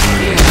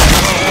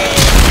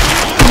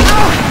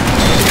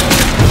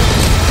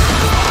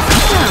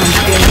Sounds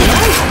good,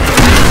 right?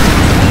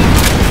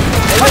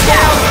 Watch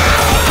out!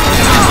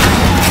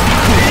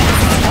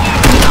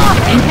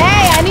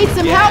 Hey, I need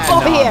some help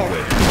over here.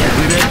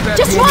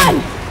 Just run!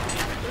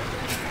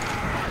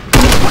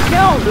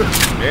 No.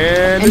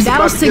 And And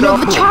that'll signal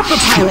the chopper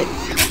pilot.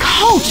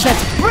 Coach,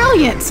 that's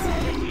brilliant!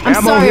 I'm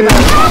sorry about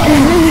that.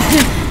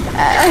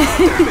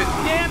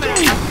 Damn it!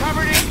 I'm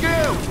covered in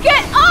goo!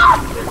 Get off!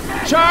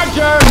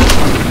 Charger!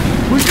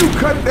 Will you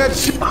cut that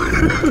shit?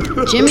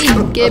 Jimmy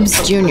Gibbs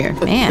Jr.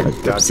 Man,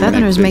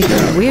 Southerners make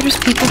the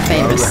weirdest people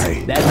famous.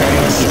 Right. That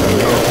man is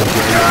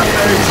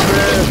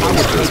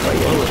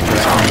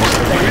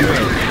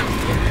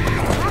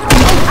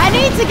I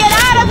need to get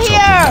out of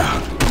here!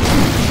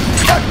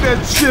 Cut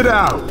that shit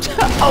out!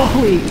 Oh,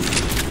 please.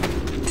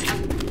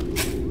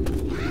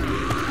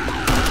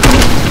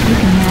 You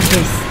can have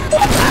this.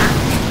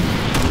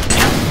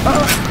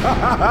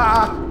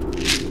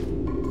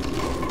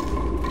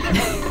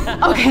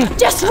 Okay,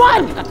 just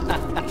run!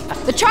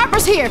 The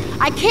chopper's here.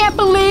 I can't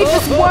believe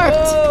this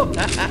worked.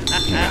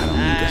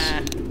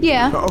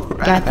 Yeah,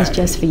 got this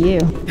just for you.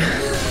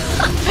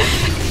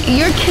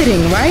 You're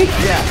kidding, right?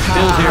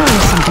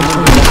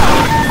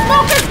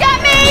 Smokers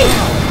got me!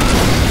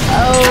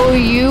 Oh,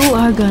 you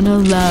are gonna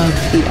love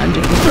the Under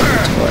the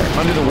Hood tour.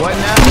 Under the what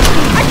now?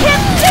 I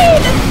can't see!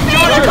 The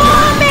speed is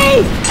on me!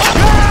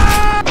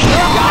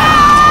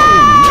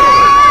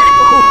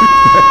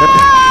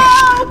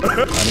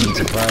 I'm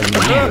surprised.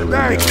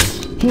 Thanks.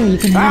 Here, you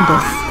can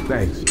have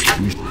Thanks.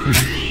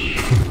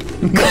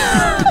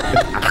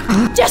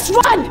 Just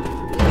run!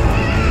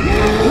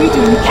 Can you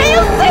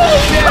see?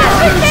 He's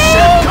pushing me!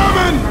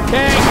 Coming!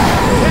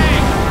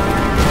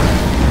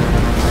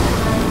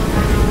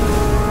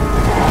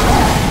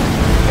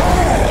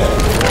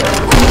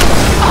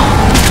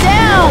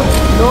 Down!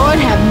 Lord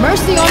have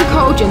mercy on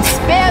Coach and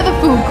spare the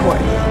food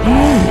court.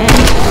 Amen.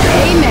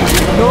 Amen.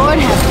 Lord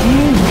have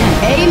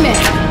Amen.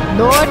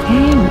 Lord,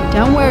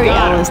 Don't worry,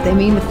 Ellis, they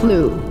mean the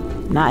flu,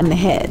 not in the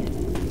head.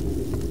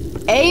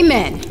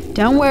 Amen.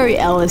 Don't worry,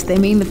 Ellis, they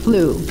mean the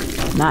flu,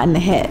 not in the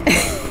head.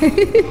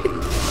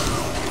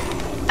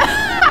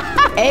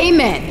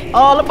 Amen.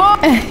 All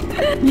aboard.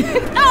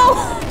 No!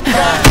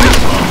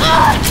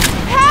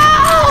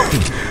 Help!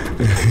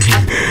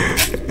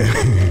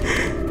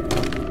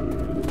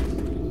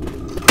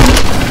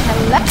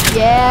 Hello?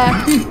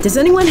 Yeah. Does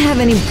anyone have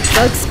any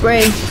bug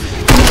spray?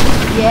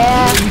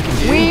 Yeah.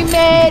 We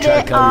made Try to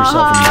it. cover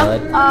yourself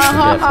in mud.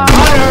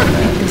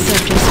 Make this up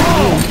just for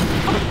you.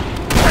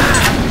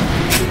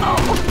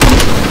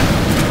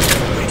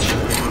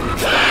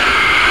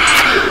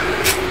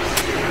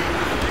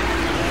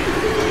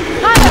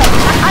 Hunter,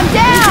 I'm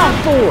down.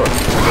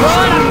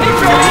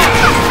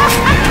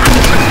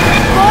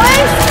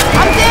 Boys,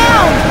 I'm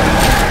down.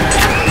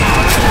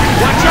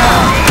 Watch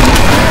out!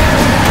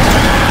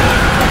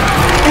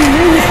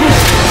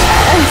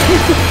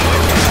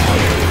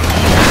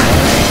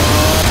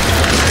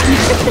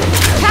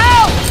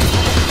 Help!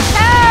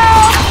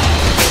 Help!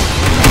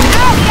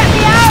 Help! Get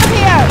me out of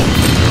here!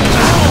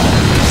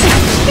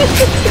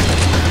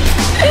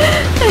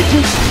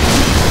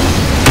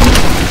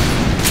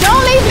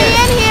 Don't leave me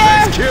in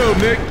here! Kill,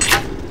 Nick.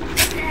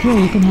 Here,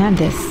 you can have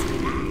this.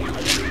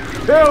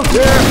 Help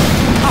here!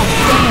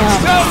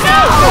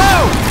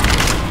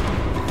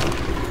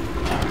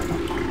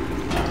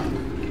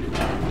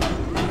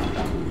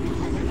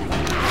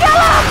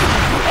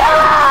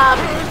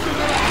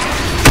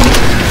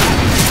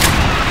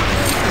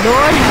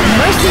 Lord have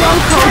mercy on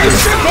Coach and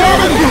spare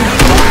the food.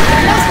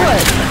 That's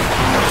what.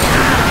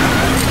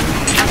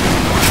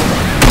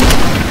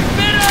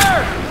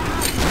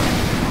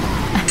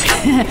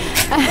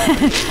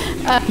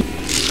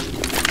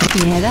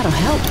 Yeah, that'll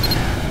help.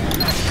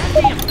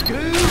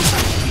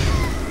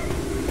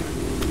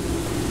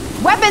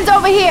 Weapons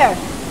over here!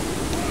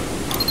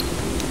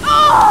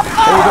 Oh!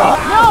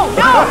 No!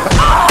 No!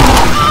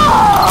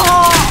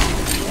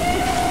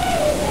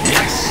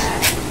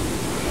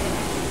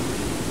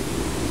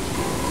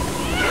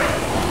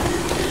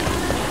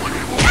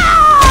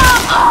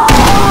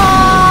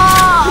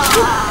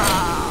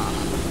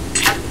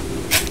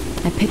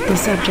 I picked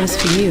this up just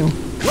for you.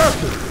 We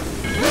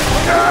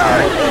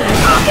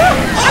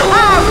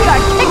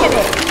are kicking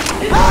it!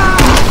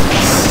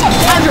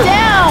 I'm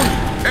down!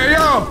 Hey,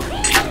 yo!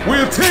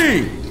 We're a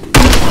team!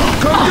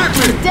 Come get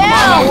me! Down!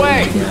 On my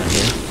way!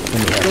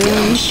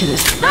 You should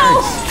have. No!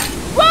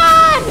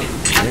 Run!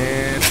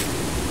 Man.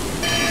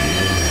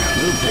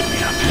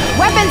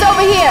 Weapons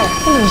over here!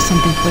 There's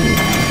something for you.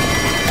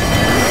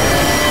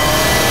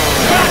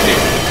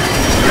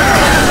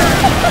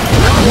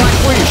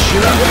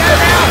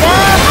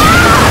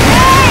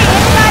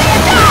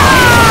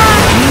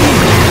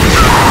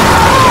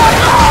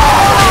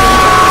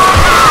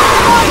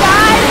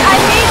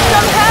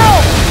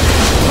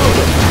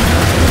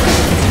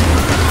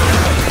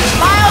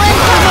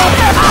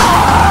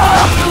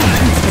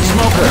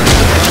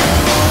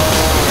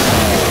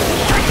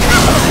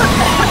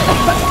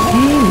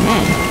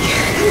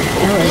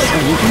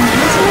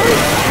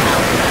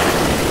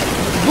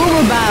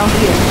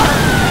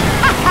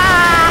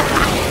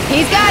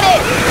 He's got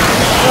it!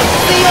 We'll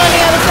see you on the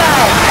other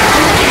side.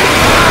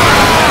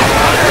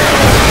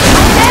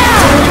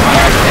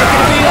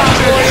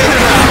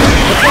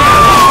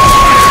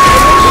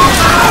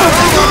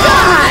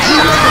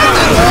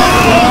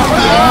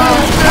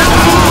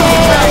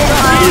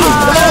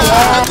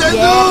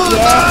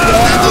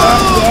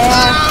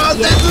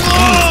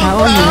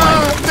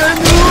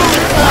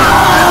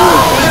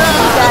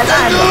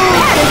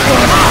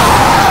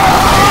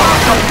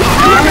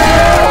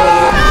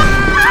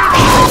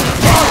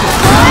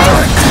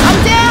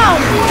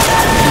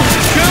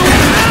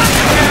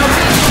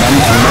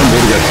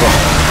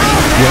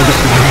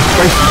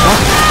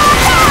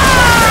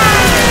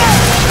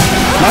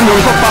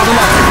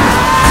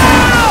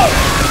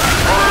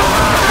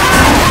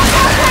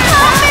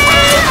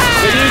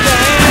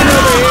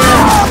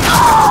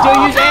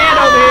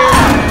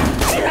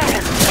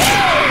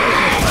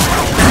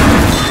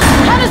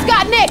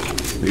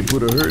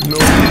 Put a hurting on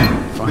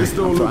me. This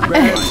don't look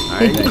bad.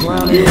 I ain't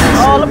clowning.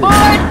 All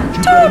aboard!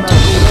 Toot!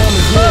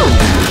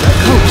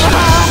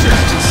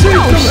 Shut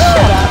up.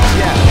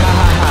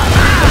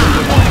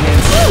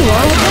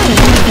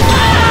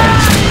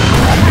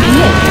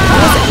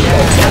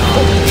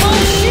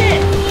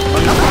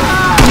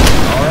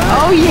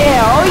 Oh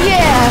yeah, oh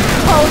yeah,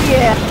 oh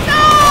yeah.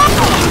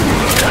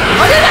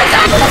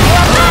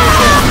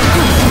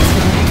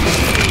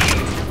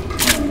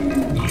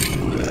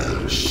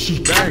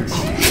 Thanks.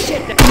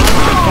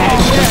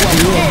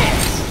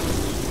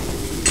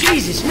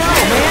 Jesus, no, man!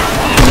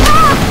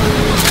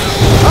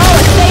 Oh,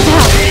 it's safe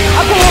house.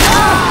 Okay.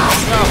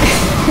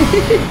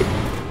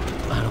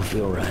 I don't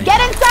feel right. Get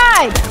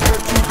inside!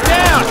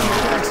 Down!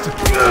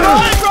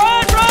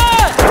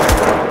 Run!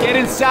 Get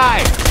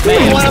inside! Man,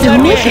 you wanna let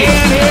me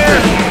hand here?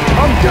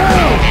 I'm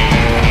down!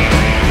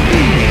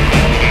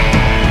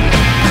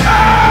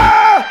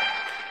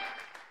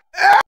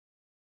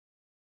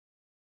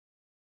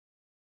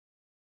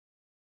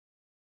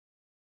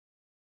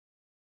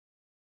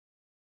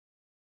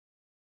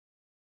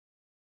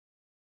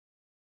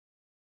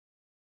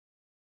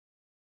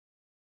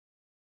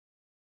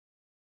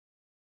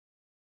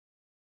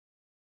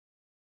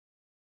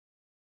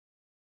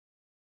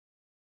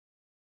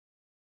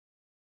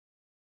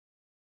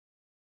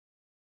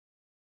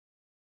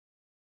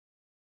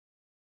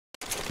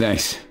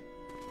 Thanks.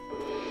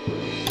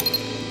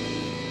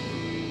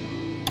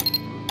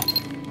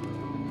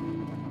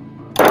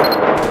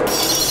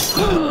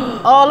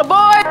 All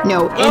aboard!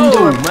 No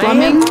indoor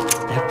plumbing.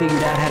 That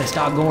figured out how to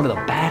stop going to the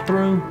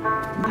bathroom?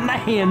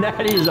 Man,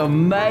 that is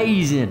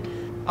amazing.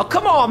 Oh,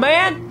 come on,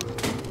 man!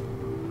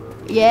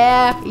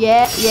 Yeah. We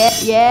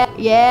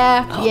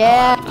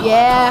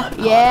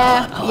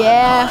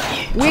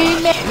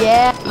made.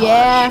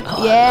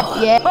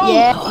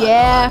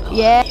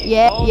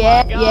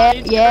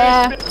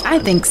 Yeah. I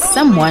think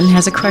someone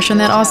has a crush on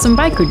that awesome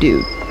biker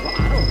dude. I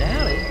don't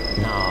doubt it.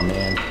 Nah,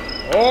 man.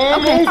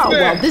 Okay. Oh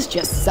well, this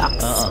just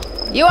sucks.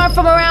 You aren't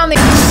from around the.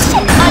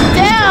 I'm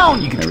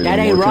down. That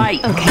ain't right.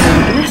 Okay,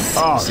 this.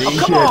 Oh,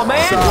 come on,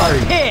 man. Sorry.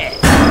 Hit.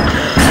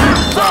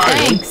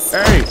 Thanks.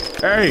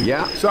 Hey.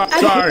 Yeah. Sorry.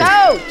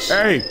 Coach.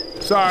 Hey.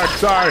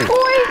 Sorry.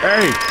 Boy.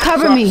 Hey.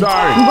 Cover me.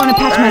 Sorry. I'm gonna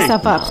patch Hey.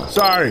 myself up.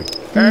 Sorry.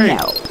 Hey.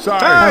 No.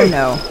 Sorry. Oh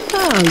no.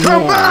 Oh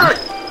Come yeah. back!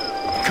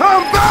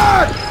 Come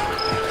back!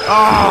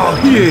 Oh,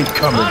 he ain't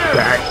coming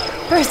back.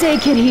 First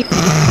aid kit here.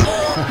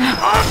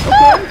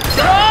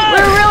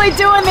 We're really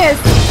doing this.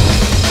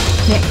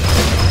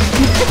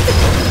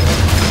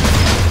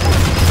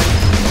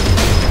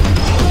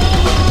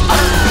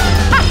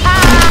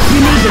 You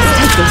need to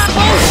take this.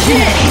 Oh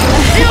shit.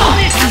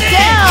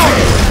 Down.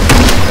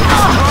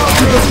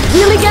 Did this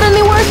really get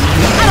any worse?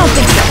 I don't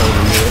think so.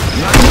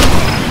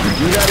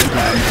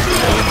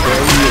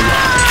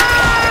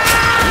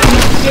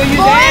 Still use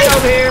hand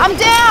over here. I'm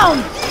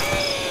down.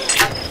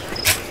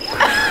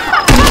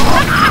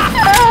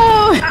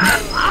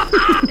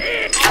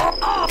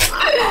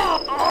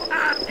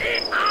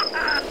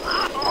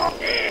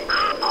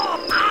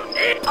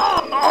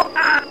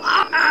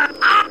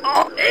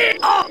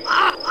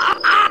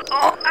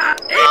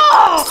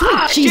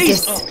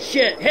 Jesus. Oh,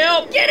 shit.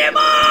 Help. Get him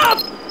up!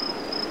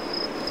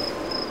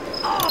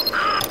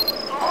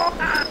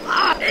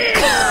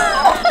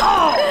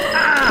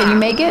 Can you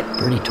make it?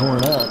 Pretty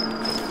torn up.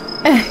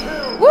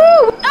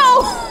 Woo!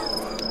 Oh!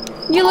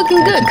 You're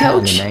looking good,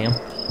 coach. Help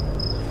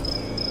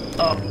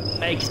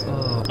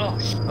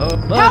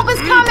is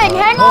coming!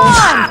 Hang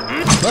on!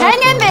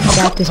 Hang in there! I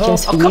got this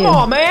just for you. Come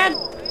on, man!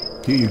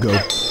 Here you go.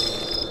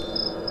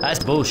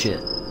 That's bullshit.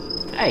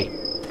 Hey,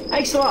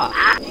 thanks a lot.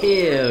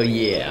 Hell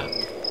yeah.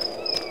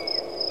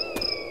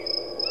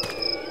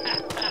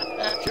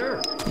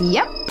 Sure.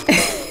 Yep.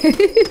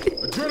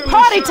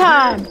 Party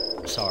time!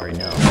 Sorry,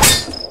 no.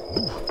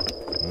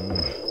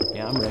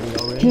 Yeah, I'm ready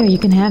already. Here, you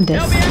can have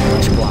this.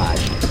 Much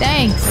obliged.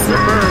 Thanks.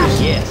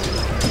 Yes.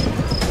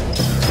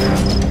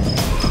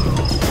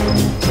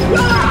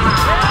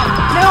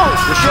 No!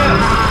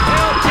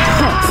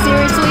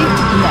 Seriously?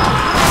 No.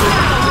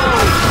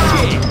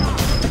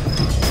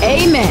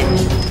 Amen.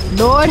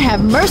 Lord,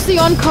 have mercy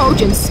on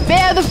Coach and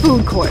spare the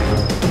food court.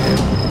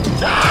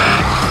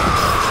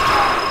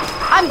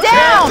 I'm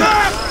down!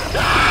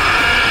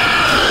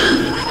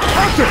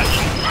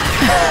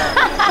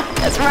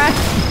 That's right.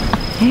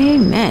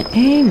 Amen.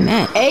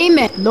 Amen.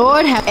 Amen.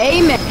 Lord, have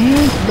amen.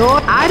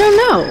 Lord, I don't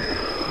know.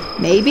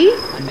 Maybe?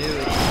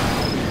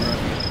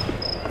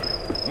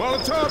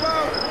 Molotov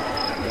out!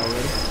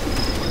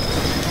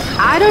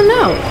 I don't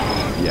know.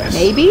 Yes.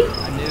 Maybe?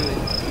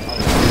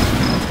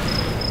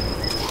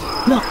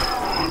 Look.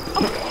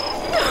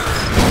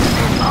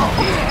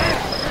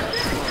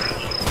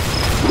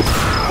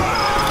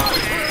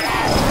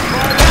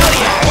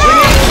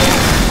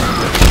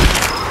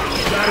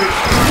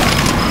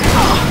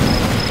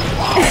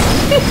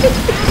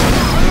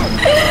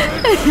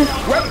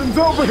 Weapons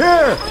over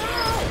here!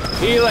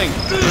 Healing.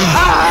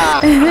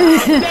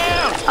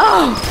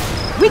 Oh,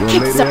 we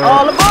kicked some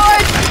all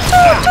aboard.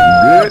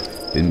 Good?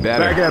 Been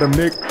better. Back at him,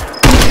 Nick.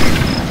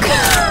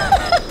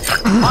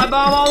 High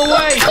bomb all the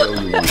way.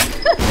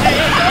 Hey,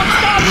 don't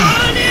stop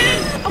running!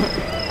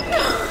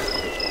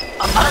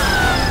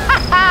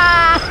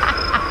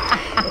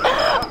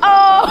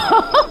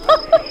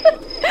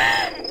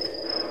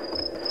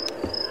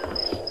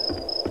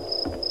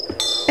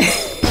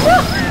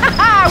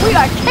 We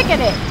are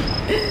kicking it.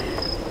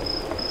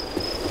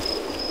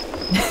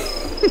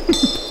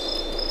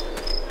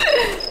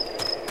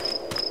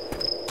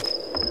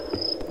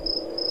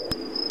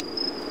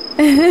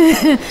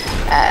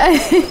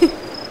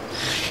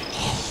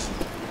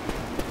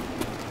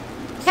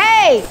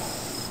 Hey!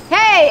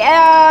 Hey,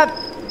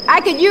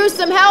 I could use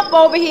some help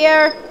over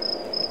here.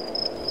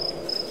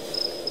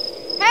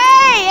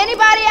 Hey,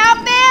 anybody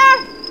out there?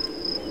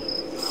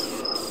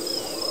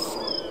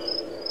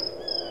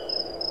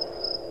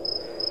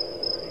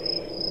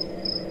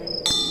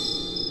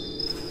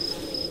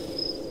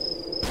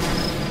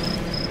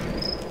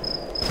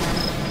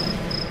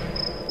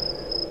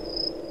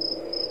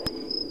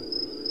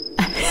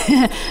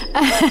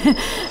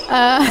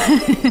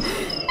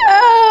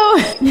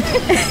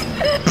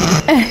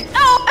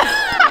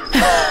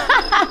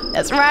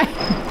 That's right.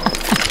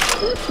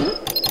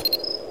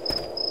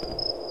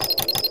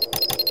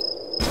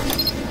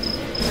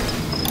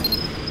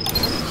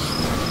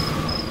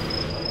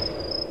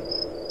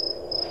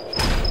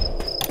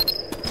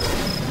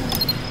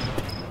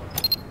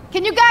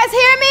 Can you guys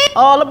hear me?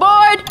 All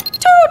aboard!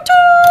 Toot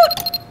toot!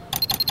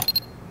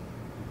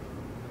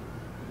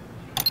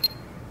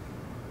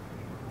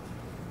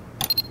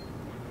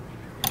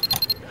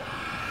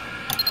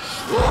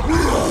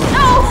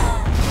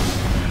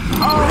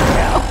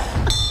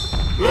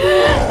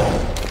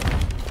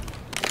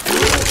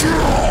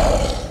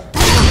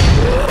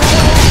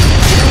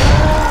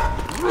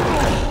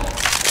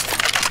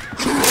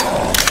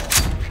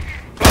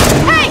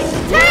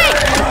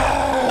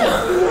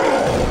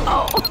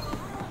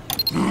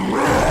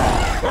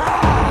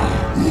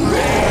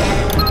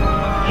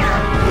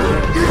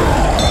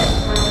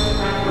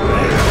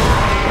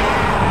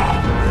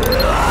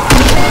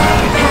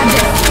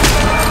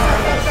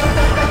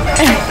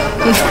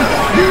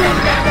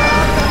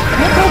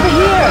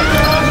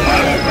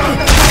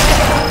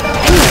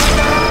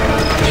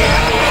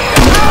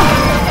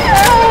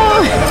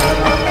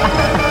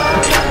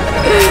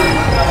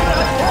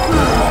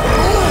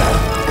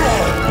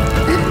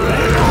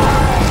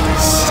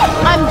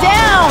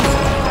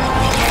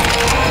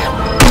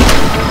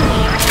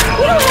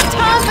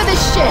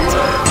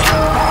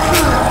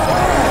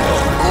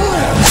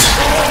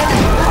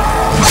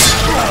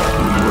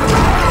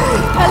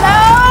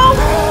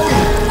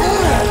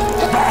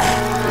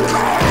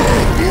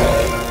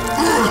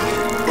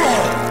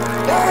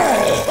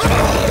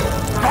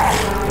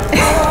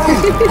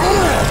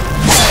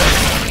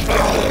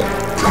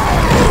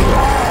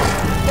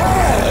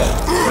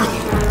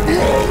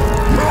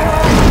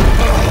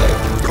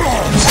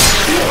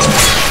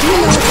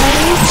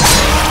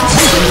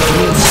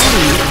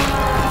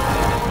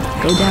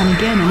 Go down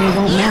again and it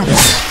won't matter.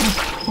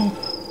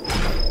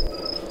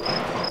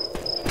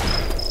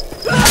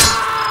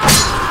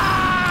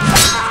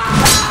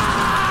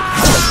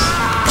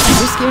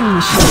 You're scaring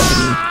the shit out of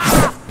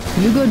me.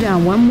 You go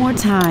down one more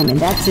time, and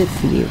that's it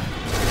for you.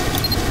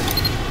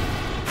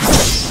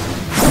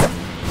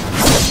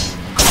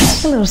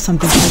 A little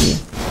something for you.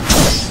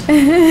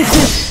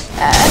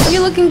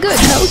 You're looking good,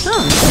 Coach.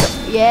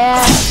 Oh.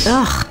 Yeah.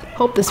 Ugh.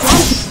 Hope this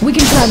one. We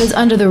can try this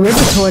under the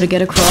river tour to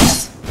get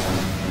across.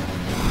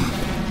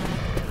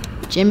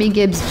 Jimmy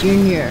Gibbs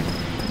Jr.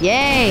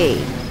 Yay!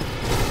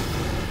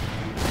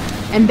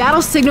 And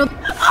battle signal.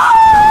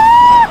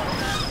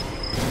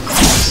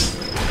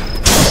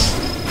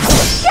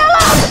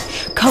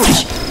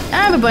 Coach,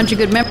 I have a bunch of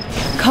good memories.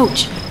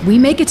 Coach, we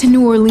make it to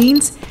New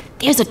Orleans,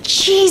 there's a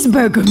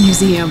cheeseburger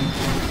museum.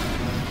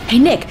 Hey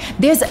Nick,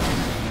 there's a...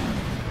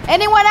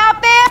 Anyone out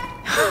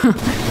there?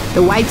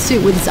 The white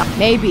suit with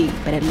maybe,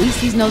 but at least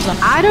he knows.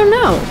 I don't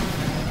know.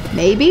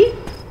 Maybe.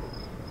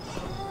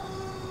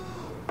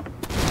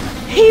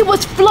 He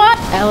was flood.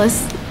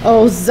 Ellis.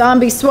 Oh,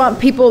 zombie swamp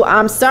people,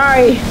 I'm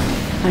sorry.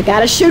 I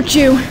gotta shoot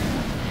you.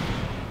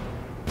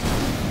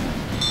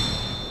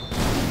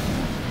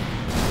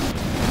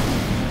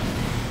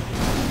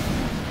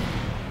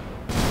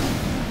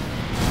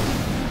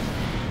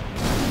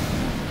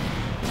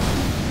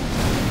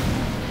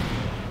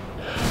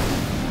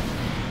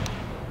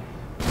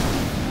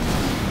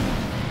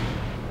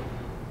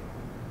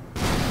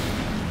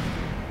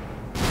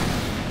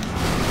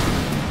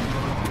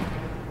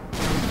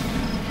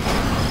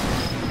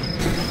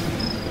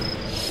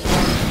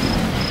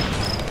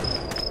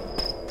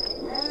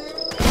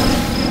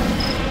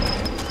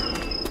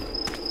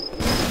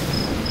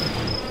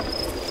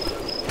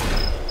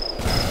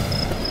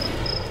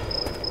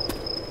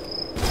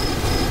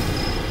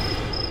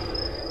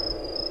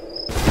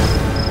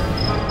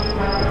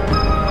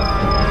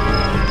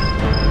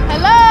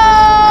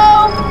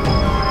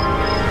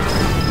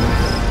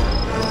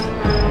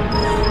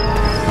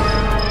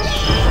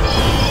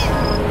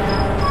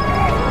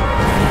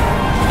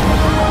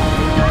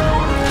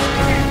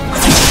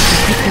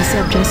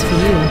 Just for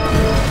you.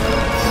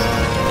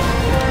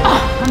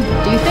 Oh,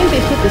 do you think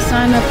they put the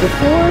sign up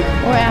before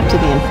or after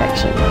the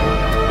infection?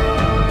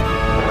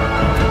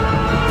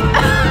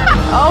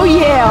 Oh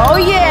yeah, oh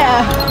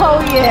yeah,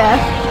 oh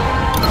yeah.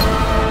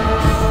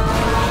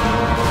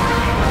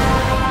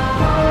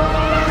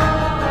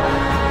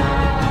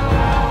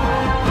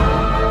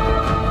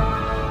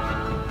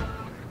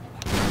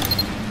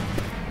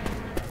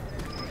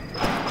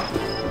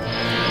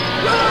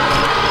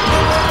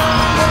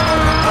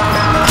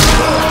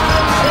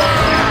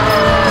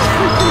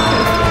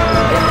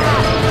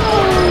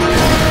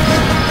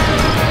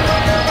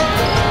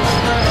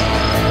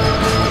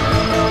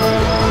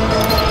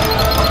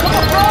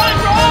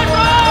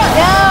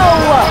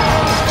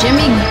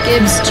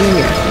 Gibbs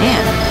Jr.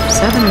 Man,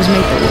 Southerners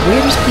make the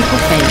weirdest people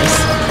famous.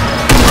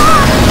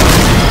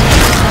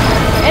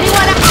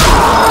 Anyone else?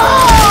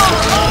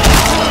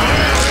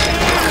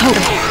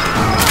 Coach.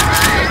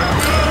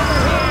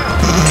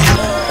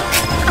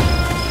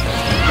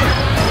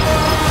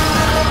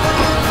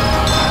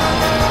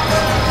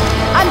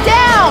 I'm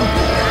down!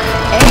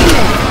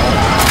 Amen.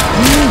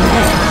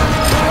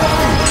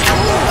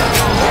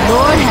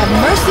 Lord have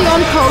mercy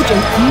on Coach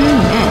and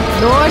amen.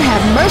 Lord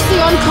have mercy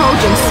on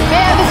Coach and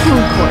spare the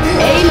food court.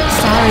 Amen.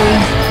 Sorry.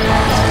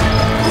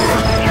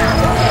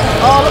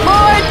 All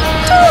aboard!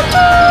 Toot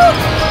toot!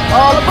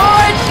 All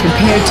aboard!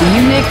 Compared to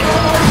you, Nick.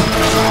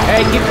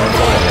 Hey, get the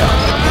boy up.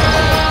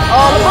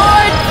 All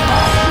aboard!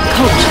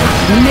 Coach,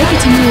 we make it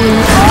to New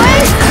Orleans.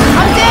 Boys,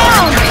 I'm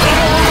down!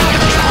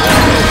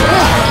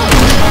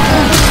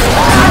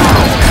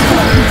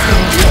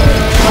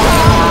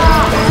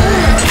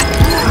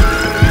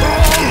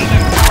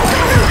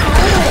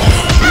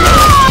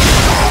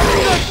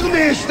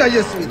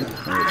 시다였습니다.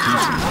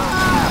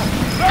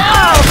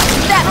 Oh,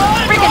 that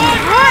freaking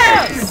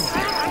hurts!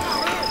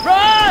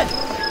 Run!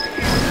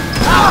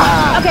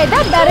 Oh, okay,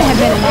 that better have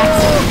been an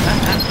accident.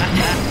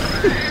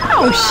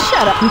 Oh,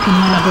 shut up. You can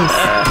have this.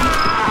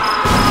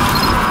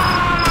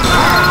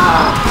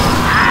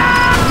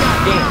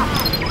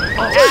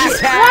 Jesus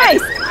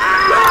Christ!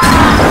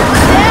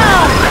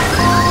 Down!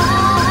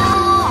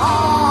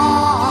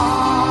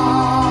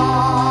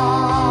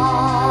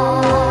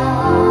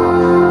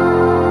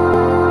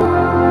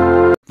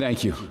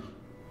 Thank you.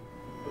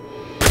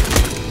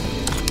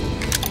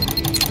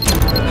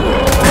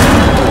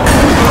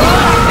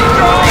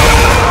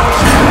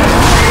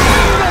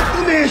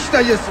 꿈에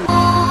시다였습니다.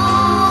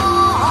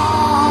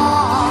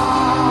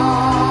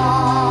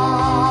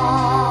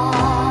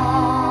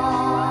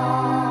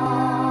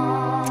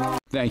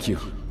 Thank you.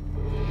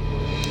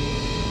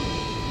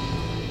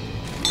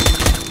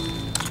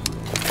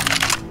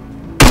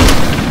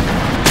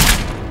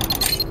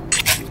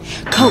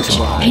 Coach,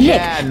 hey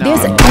Nick,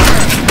 there's a...